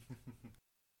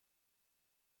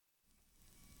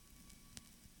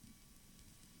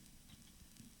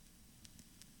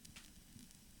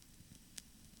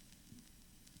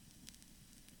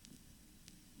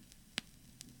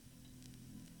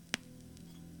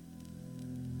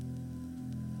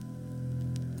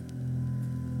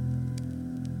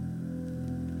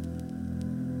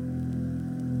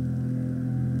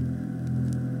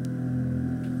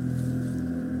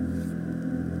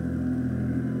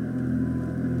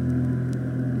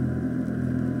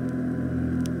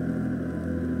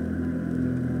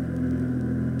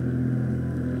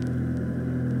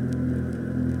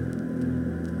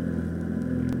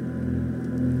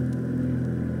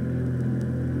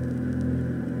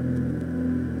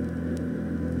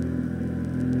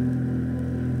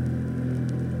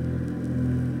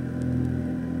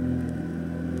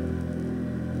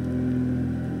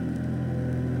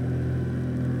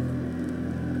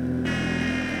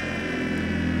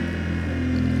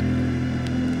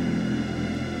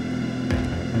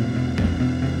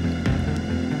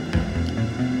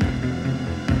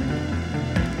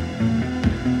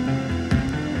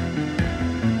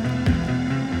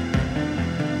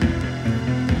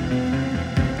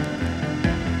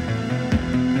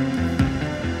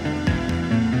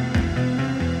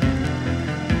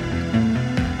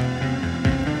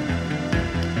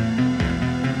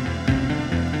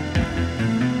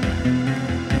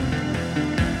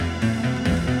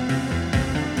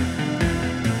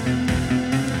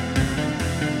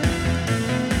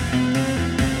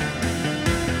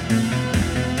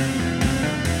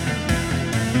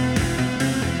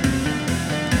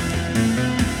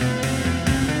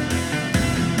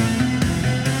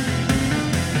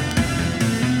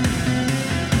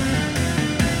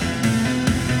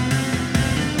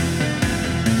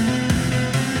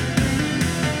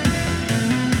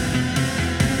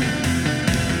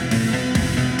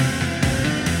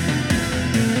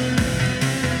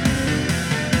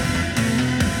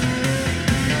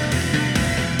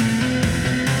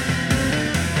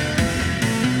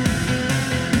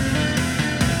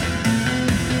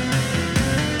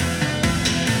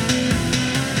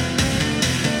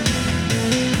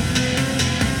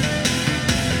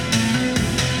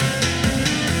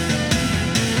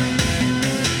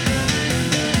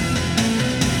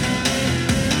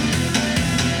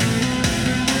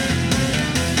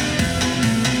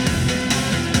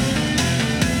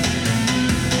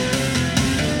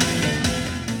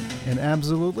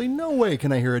 Absolutely no way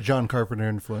can I hear a John Carpenter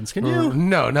influence. Can you?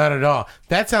 No, not at all.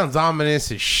 That sounds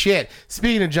ominous as shit.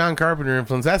 Speaking of John Carpenter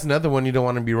influence, that's another one you don't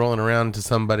want to be rolling around to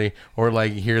somebody or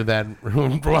like hear that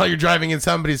while you're driving in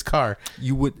somebody's car.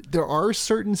 You would. There are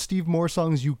certain Steve Moore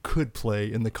songs you could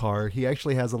play in the car. He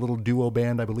actually has a little duo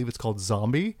band. I believe it's called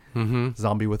Zombie. Mm-hmm.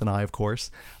 Zombie with an I, of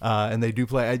course. And they do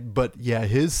play. But yeah,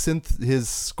 his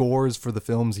scores for the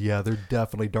films, yeah, they're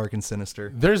definitely dark and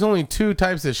sinister. There's only two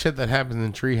types of shit that happens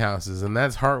in tree houses, and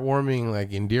that's heartwarming,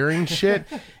 like endearing shit,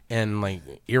 and like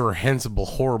irrehensible,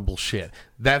 horrible shit.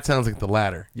 That sounds like the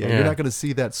latter. Yeah, you're not going to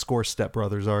see that score Step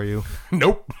Brothers, are you?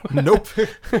 Nope. Nope.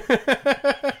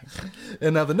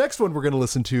 And now the next one we're going to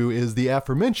listen to is the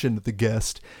aforementioned The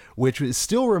Guest, which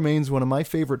still remains one of my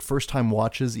favorite first-time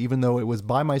watches, even though it was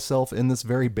by myself in this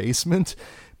very basement.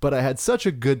 But I had such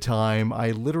a good time.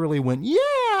 I literally went, yeah,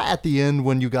 at the end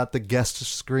when you got the guest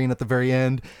screen at the very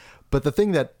end. But the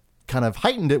thing that kind of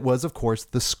heightened it was, of course,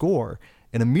 the score.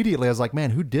 And immediately I was like,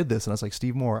 man, who did this? And I was like,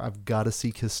 Steve Moore, I've got to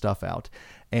seek his stuff out.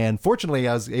 And fortunately,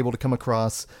 I was able to come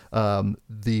across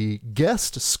the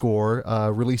guest score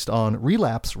released on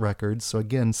Relapse Records. So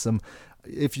again, some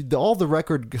all the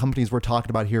record companies we're talking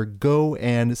about here, go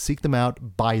and seek them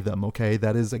out, buy them. Okay,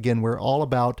 that is, again, we're all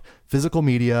about physical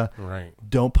media. Right.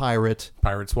 Don't pirate.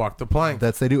 Pirates walk the plank.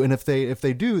 That's they do, and if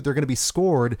they do, they're going to be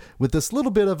scored with this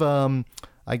little bit of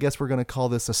I guess we're going to call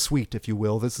this a suite, if you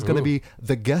will. This is going to be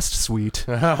the guest suite.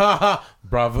 Bravo.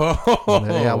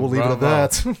 Yeah, we'll leave it at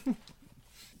that.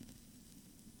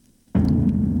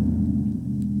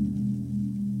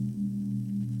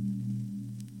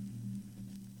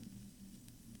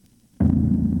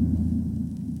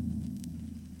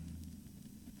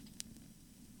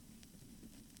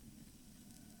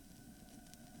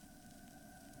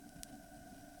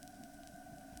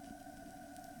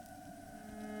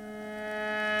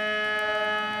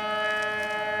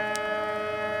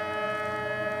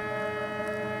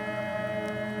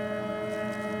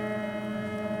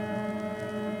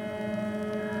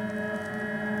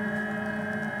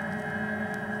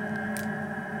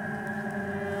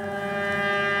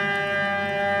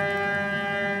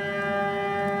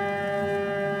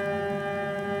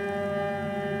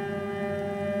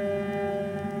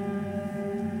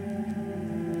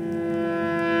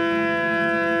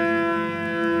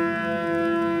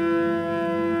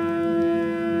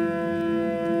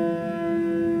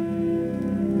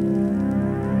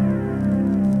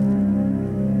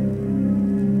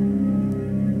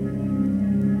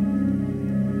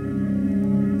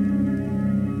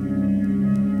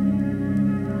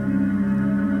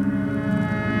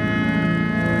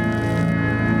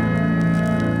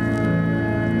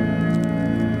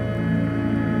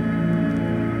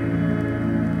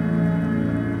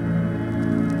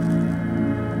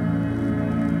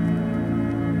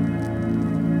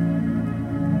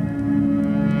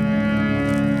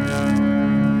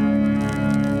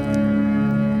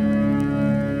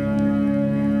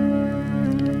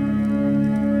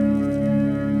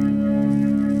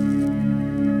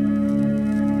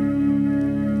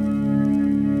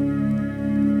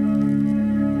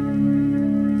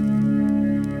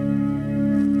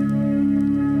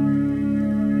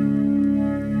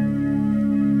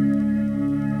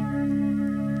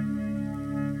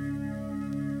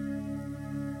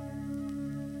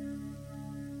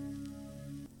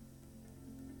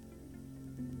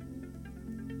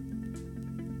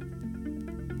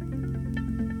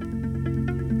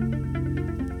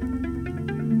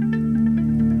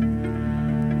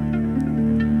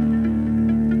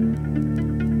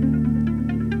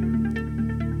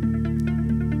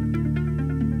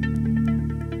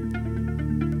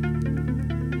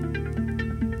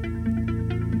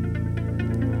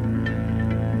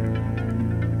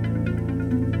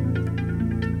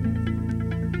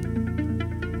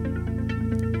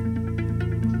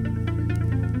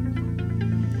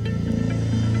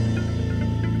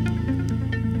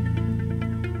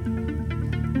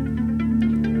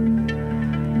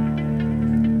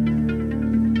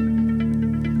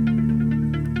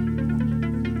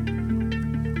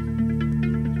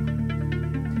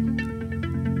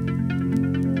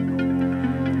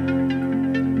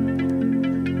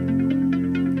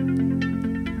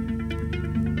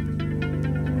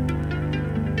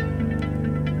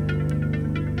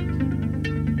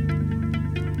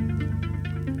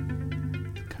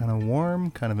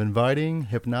 Kind of inviting,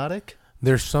 hypnotic.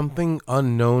 There's something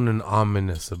unknown and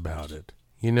ominous about it.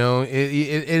 You know, it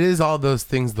is all those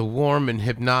things, the warm and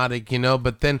hypnotic, you know,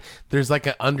 but then there's like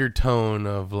an undertone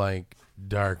of like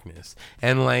darkness.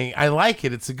 And like, I like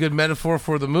it. It's a good metaphor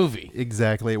for the movie.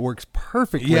 Exactly. It works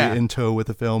perfectly in tow with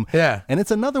the film. Yeah. And it's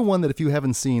another one that if you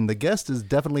haven't seen, The Guest is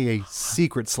definitely a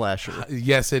secret slasher.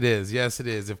 Yes, it is. Yes, it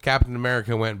is. If Captain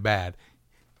America went bad.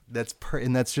 That's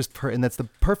the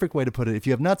perfect way to put it. If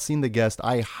you have not seen The Guest,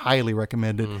 I highly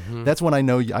recommend it. Mm-hmm. That's when I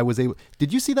know I was able.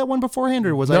 Did you see that one beforehand,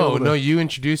 or was I? No, you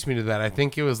introduced me to that. I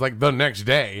think it was like the next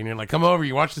day, and you're like, "Come over,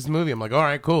 you watch this movie." I'm like, "All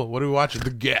right, cool. What are we watching?" The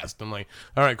Guest. I'm like,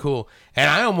 "All right, cool." And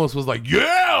I almost was like,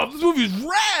 "Yeah, this movie's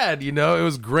rad." You know, it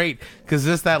was great because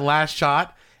just that last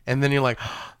shot, and then you're like.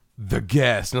 The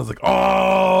Guest, and I was like,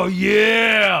 "Oh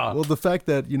yeah!" Well, the fact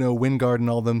that Wingard and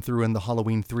all them threw in the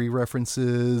Halloween 3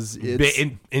 references,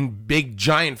 in big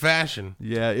giant fashion.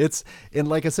 Yeah, and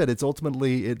like I said,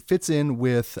 it fits in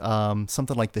with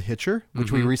something like The Hitcher,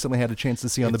 which we recently had a chance to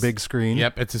see on the big screen.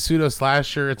 Yep, it's a pseudo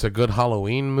slasher. It's a good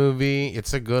Halloween movie.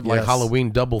 It's a good like Halloween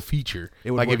double feature.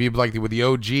 Like if you like with the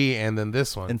OG and then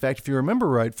this one. In fact, if you remember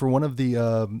right, for one of the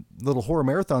little horror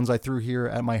marathons I threw here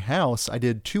at my house, I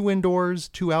did 2 indoors,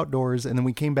 2 outdoors. outdoors, and then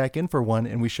we came back in for one,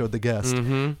 and we showed the guest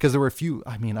because there were a few.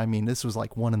 I mean, this was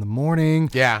like 1 a.m.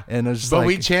 Yeah, and it was just but like,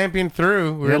 we championed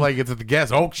through. We were like, it's the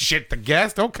guest. Oh shit, the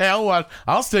guest. Okay,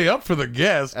 I'll stay up for the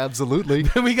guest. absolutely.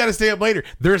 We got to stay up later.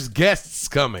 There's guests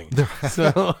coming.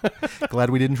 So Glad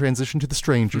we didn't transition to the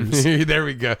strangers. there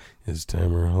we go. Is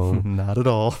Tamara home? Not at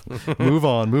all. Move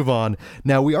on.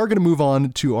 Now, we are going to move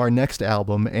on to our next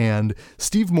album, and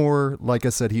Steve Moore, like I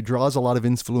said, he draws a lot of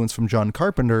influence from John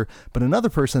Carpenter, but another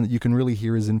person that you can really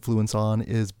hear his influence on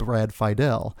is Brad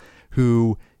Fiedel,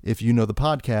 who, if you know the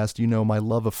podcast, you know my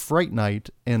love of Fright Night,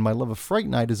 and my love of Fright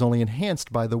Night is only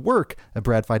enhanced by the work of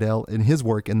Brad Fiedel and his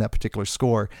work in that particular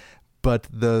score. But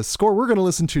the score we're going to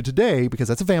listen to today, because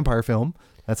that's a vampire film,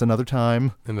 that's another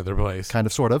time, Another place. kind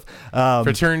of, sort of.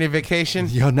 Fraternity Vacation.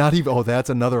 Not even. Oh, that's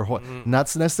another.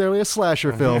 Not necessarily a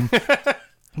slasher film.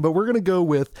 But we're going to go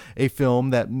with a film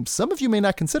that some of you may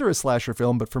not consider a slasher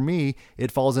film, but for me,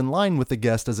 it falls in line with the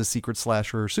guest as a secret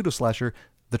slasher or pseudo-slasher,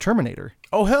 The Terminator.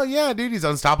 Oh, hell yeah, dude. He's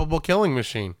unstoppable killing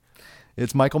machine.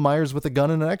 It's Michael Myers with a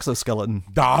gun and an exoskeleton.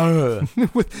 Ah,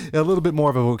 With a little bit more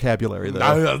of a vocabulary,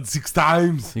 though. 6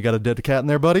 times. You got a dead cat in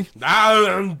there, buddy?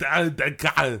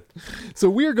 So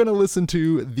we're going to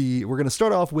we're going to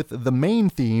start off with the main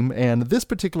theme, and this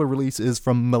particular release is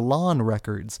from Milan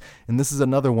Records. And this is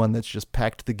another one that's just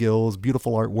packed to the gills,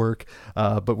 beautiful artwork.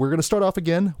 But we're going to start off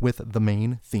again with the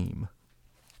main theme.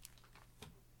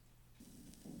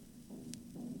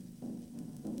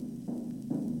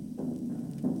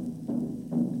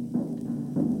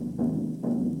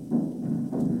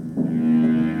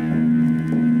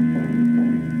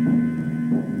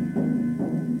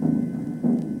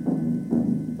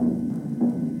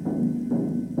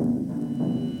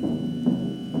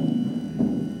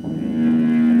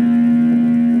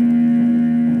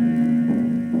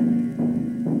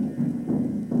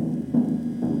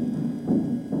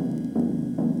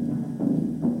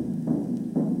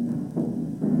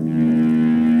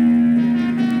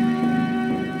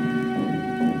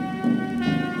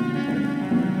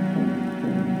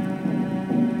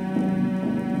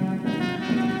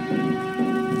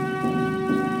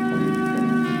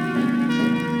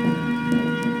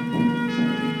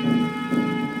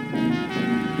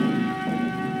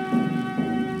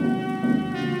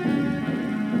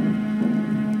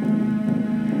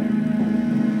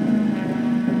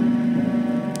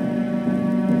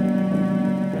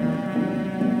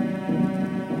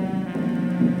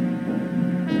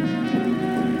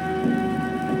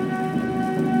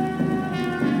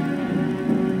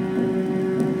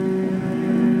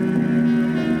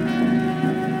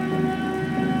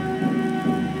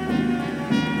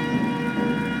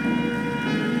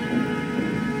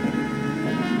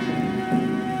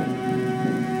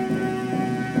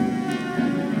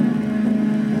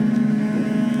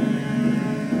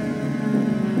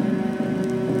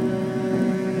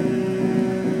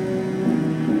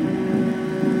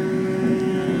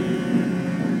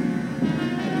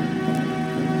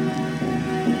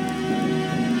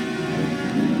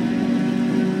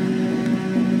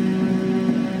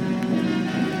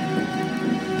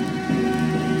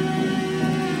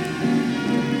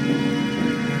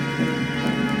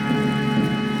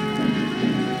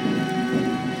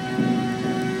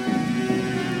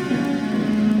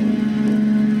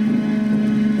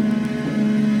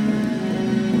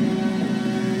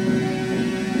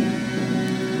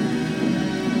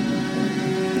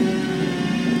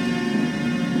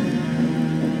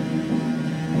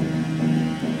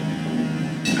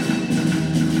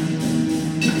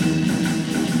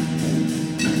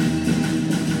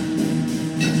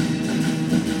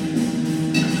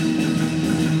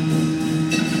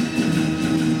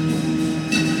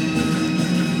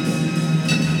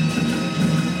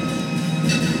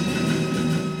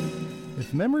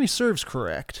 Memory serves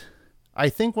correct, I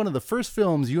think one of the first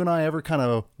films you and I ever kind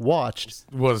of watched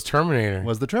Was Terminator.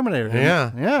 was The Terminator.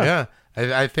 Yeah.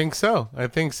 I think so.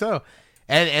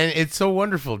 And it's so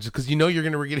wonderful just because you're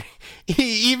going to get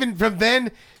even from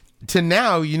then to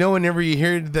now, whenever you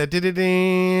hear that, you're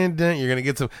going to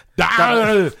get some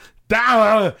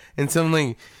and some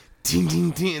like ding,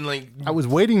 ding, ding, and like I was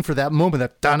waiting for that moment,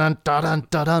 that dun dun dun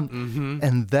dun dun,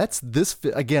 and that's this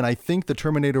again. I think The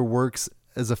Terminator works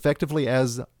as effectively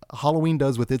as Halloween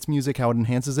does with its music, how it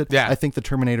enhances it. Yeah. I think the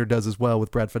Terminator does as well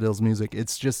with Brad Fiddel's music.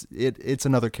 It's just it's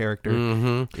another character.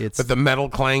 It's But the metal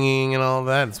clanging and all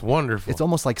that, it's wonderful. it's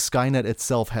almost like Skynet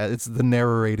itself it's the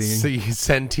narrating.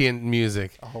 Sentient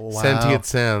music. Oh, wow. Sentient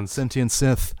sounds. Sentient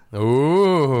synth.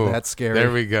 Ooh. That's scary.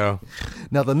 There we go.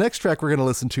 Now, the next track we're going to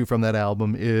listen to from that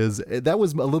album that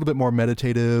was a little bit more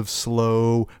meditative,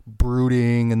 slow,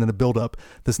 brooding, and then a build up.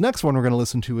 This next one we're going to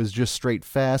listen to is just straight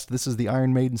fast. This is the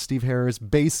Iron Maiden Steve Harris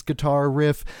bass guitar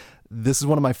riff. This is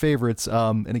one of my favorites.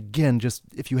 And again, just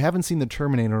if you haven't seen The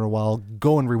Terminator in a while,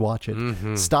 go and rewatch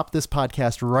it. Stop this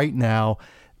podcast right now.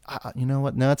 You know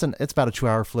what? No, it's about a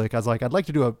 2-hour flick. I was like, I'd like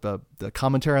to do a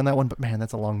commentary on that one, but man,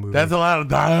 that's a long movie. That's a lot of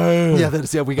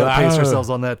we got to pace ourselves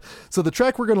on that. So the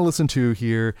track we're going to listen to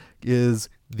here is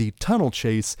the Tunnel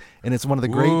Chase, and it's one of the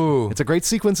great. It's a great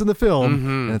sequence in the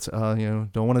film, and it's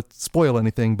don't want to spoil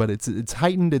anything, but it's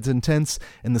heightened, it's intense,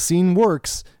 and the scene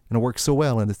works, and it works so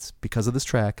well, and it's because of this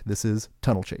track. This is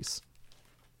Tunnel Chase.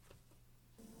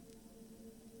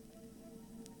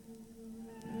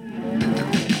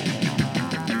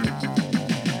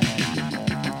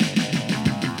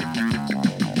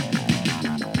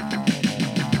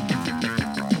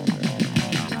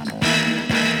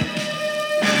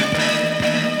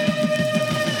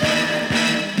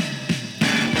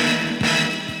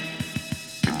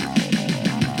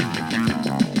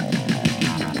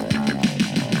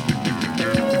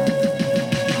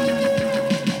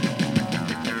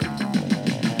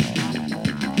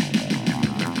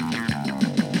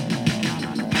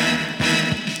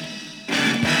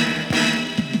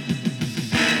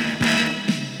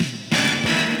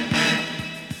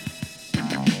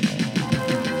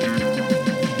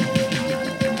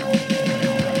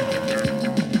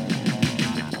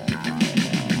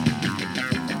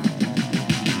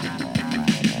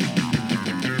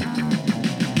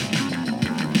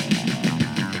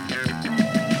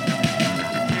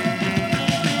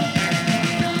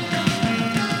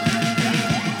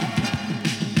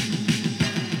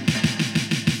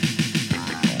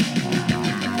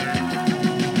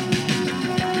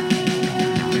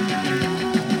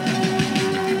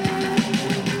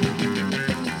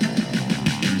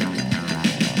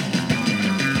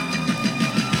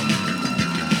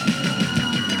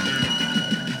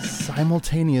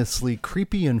 Simultaneously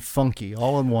creepy and funky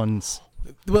all in one's.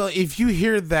 Well, if you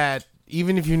hear that,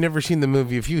 even if you've never seen the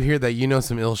movie, if you hear that, you know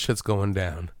some ill shit's going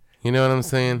down. You know what I'm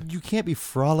saying? You can't be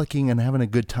frolicking and having a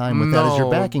good time with that as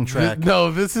your backing track.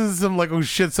 This is some like, oh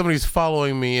shit, somebody's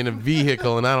following me in a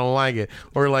vehicle and I don't like it.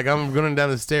 Or like I'm going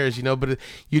down the stairs, but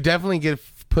you definitely get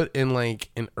put in like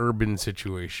an urban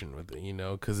situation with it,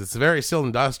 because it's very still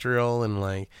industrial and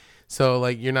like, so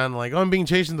like you're not like, oh, I'm being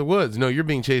chased in the woods. No, you're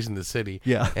being chased in the city.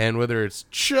 Yeah. And whether it's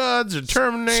chuds or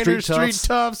Terminators, street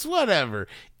toughs, whatever,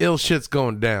 ill shit's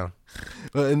going down.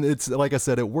 And it's like I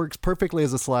said, it works perfectly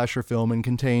as a slasher film and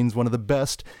contains one of the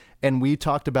best. And we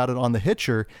talked about it on The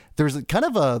Hitcher. There's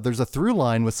a through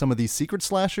line with some of these secret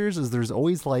slashers is there's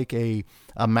always like a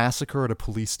massacre at a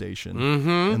police station.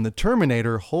 And the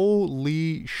Terminator,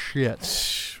 holy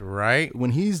shit. Right?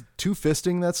 When he's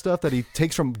two-fisting that stuff that he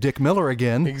takes from Dick Miller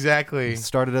again. Exactly.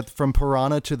 Started from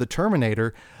Piranha to the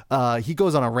Terminator. He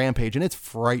goes on a rampage, and it's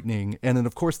frightening. And then,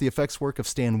 of course, the effects work of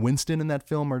Stan Winston in that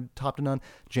film are top to none.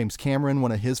 James Cameron,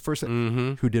 one of his first,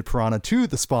 who did Piranha 2,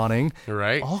 The Spawning.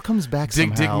 Right. All comes back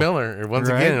somehow. Dick Miller. Once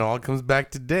again, it all comes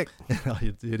back to Dick.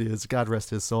 It is. God rest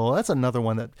his soul. That's another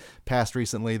one that passed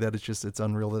recently that it's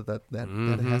unreal that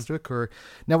it has to occur.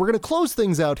 Now, we're going to close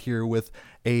things out here with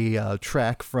a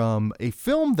track from a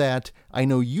film that I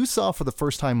know you saw for the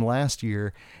first time last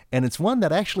year, and it's one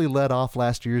that actually led off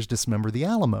last year's Dismember the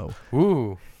Alamo.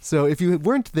 Ooh. So if you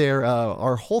weren't there,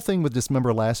 our whole thing with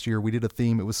Dismember last year, we did a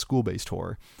theme. It was school-based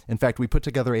horror. In fact, we put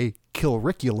together a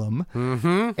Killriculum,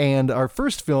 and our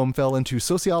first film fell into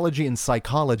sociology and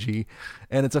psychology,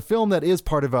 and it's a film that is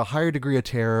part of a higher degree of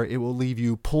terror. It will leave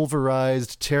you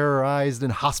pulverized, terrorized,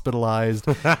 and hospitalized.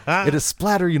 It is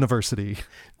Splatter University.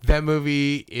 That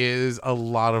movie is a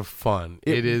lot of fun.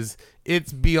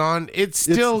 It's beyond, it's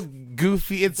still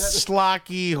goofy. It's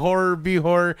schlocky,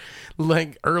 horror,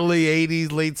 like early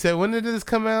 80s, late 70s. When did this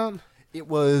come out? It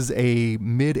was a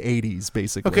mid-80s,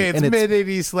 basically. Okay, it's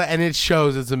mid-80s, and it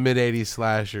shows it's a mid-80s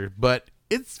slasher, but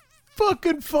it's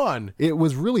fucking fun. It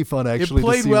was really fun, actually. It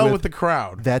played well with the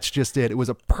crowd. That's just it. It was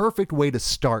a perfect way to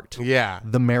start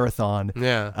the marathon.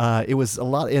 Yeah. It was a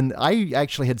lot, and I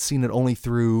actually had seen it only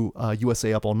through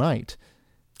USA Up All Night.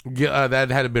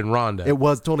 That had been Rhonda. It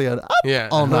was totally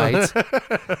all night.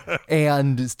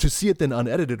 And to see it then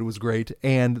unedited was great.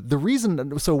 And the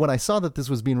reason, so when I saw that this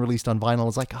was being released on vinyl, I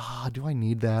was like, do I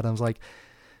need that? I was like,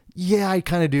 Yeah, I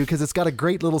kind of do, because it's got a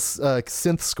great little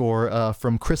synth score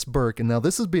from Chris Burke. And now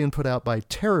this is being put out by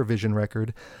TerrorVision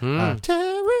record.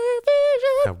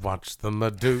 TerrorVision! I watched the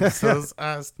Medusa's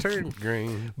eyes turn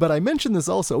green. But I mentioned this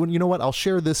also, and you know what? I'll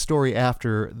share this story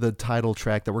after the title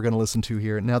track that we're going to listen to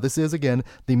here. Now, this is, again,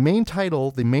 the main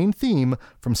title, the main theme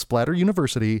from Splatter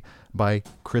University by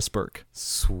Chris Burke.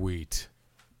 Sweet.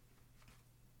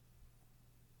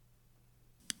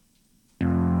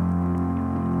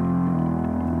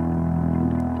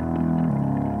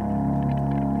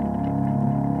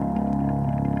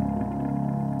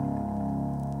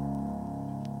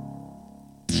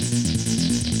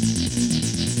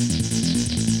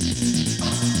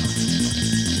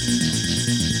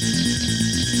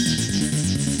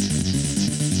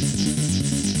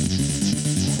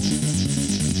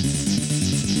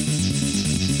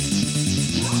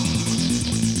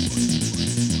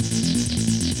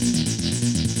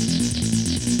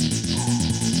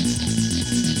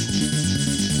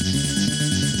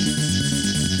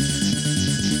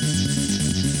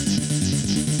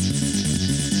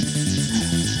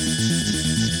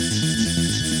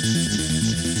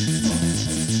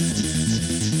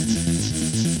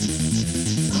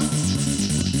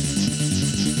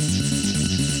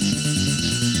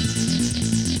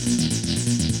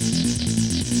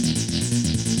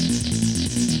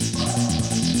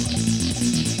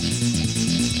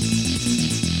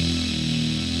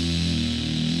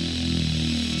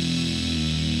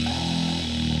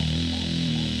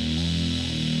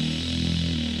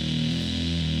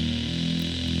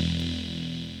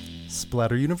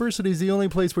 Splatter University is the only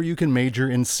place where you can major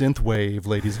in synthwave,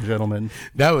 ladies and gentlemen.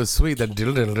 That was sweet.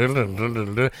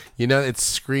 That you know, it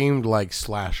screamed like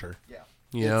slasher. Yeah.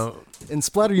 You know, And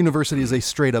Splatter University is a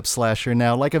straight up slasher.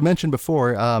 Now, like I've mentioned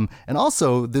before, and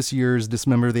also this year's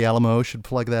Dismember the Alamo, should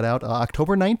plug that out,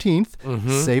 October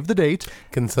 19th. Save the date.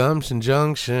 Consumption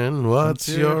Junction, what's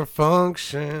your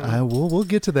function? We'll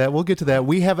get to that. We'll get to that.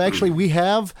 We have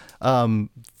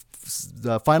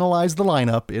finalized the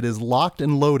lineup. It is locked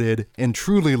and loaded and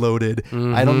truly loaded.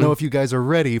 I don't know if you guys are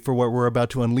ready for what we're about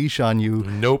to unleash on you.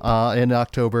 Nope. In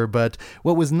October. But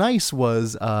what was nice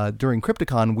was during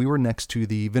Crypticon, we were next to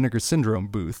the Vinegar Syndrome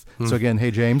booth. So again,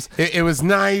 hey James. It was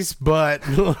nice, but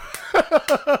like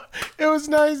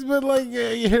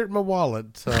you hit my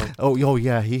wallet. So. Oh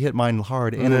yeah, he hit mine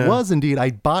hard, and it was indeed.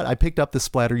 I picked up the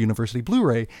Splatter University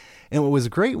Blu-ray. And what was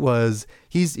great was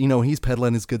he's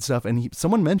peddling his good stuff. And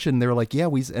someone mentioned, they were like, yeah,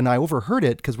 and I overheard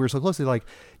it because we were so close. They're like,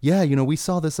 yeah, we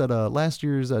saw this at last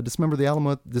year's Dismember the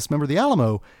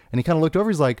Alamo. And he kind of looked over.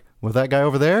 He's like, well, that guy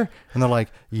over there? And they're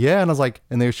like, yeah. And I was like,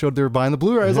 and they showed they were buying the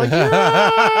Blu-ray. I was like,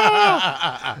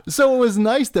 yeah. So it was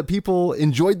nice that people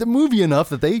enjoyed the movie enough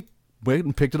that they went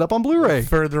and picked it up on Blu-ray.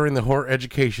 Furthering the horror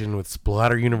education with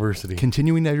Splatter University.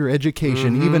 Continuing your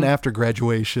education even after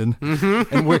graduation.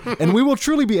 And we will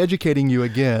truly be educating you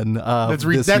again. That's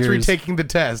retaking the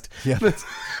test. Yeah.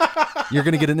 You're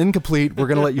going to get an incomplete. We're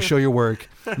going to let you show your work.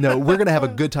 No, we're going to have a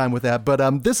good time with that.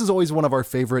 But this is always one of our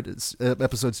favorite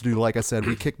episodes to do. Like I said,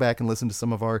 we kick back and listen to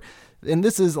some of our... And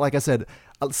this is, like I said,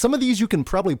 some of these you can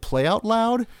probably play out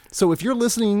loud. So if you're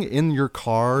listening in your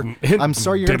car, I'm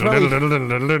sorry, you're going to probably...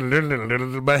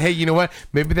 But hey, you know what?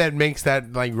 Maybe that makes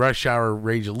that like rush hour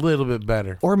rage a little bit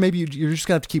better. Or maybe you're just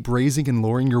going to have to keep raising and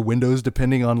lowering your windows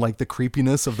depending on like the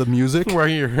creepiness of the music. Where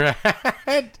you're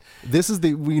at. This is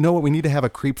we know what we need to have a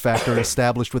creep factor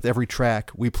established with every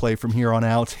track we play from here on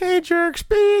out. Hey, jerk,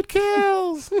 speed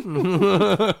kills.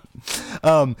 Now,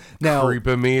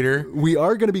 Creepometer. We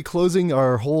are going to be closing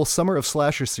our whole Summer of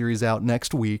Slasher series out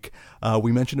next week.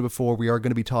 We mentioned it before. We are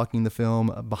going to be talking the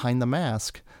film Behind the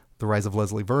Mask, The Rise of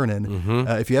Leslie Vernon.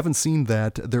 If you haven't seen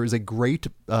that, there is a great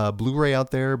Blu-ray out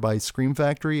there by Scream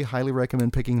Factory. Highly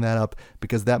recommend picking that up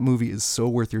because that movie is so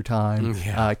worth your time.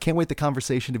 Can't wait the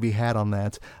conversation to be had on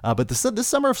that. But this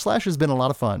Summer of Slash has been a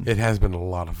lot of fun. It has been a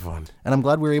lot of fun. And I'm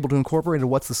glad we were able to incorporate a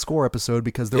What's the Score episode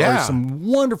because there are some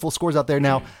wonderful scores out there.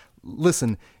 Now,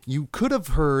 listen, you could have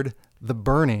heard The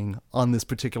Burning on this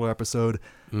particular episode,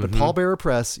 but Paul Bearer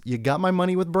Press, you got my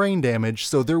money with Brain Damage,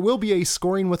 so there will be a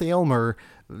Scoring with Aylmer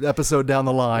episode down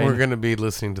the line. We're going to be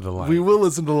listening to The Light. We will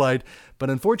listen to The Light,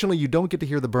 but unfortunately you don't get to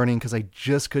hear The Burning because I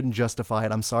just couldn't justify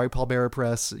it. I'm sorry, Paul Bearer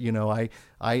Press.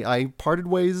 I parted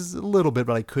ways a little bit,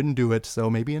 but I couldn't do it, so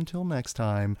maybe until next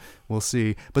time, we'll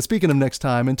see. But speaking of next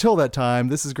time, until that time,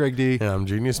 this is Greg D. And I'm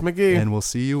Genius McGee. And we'll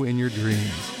see you in your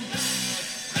dreams.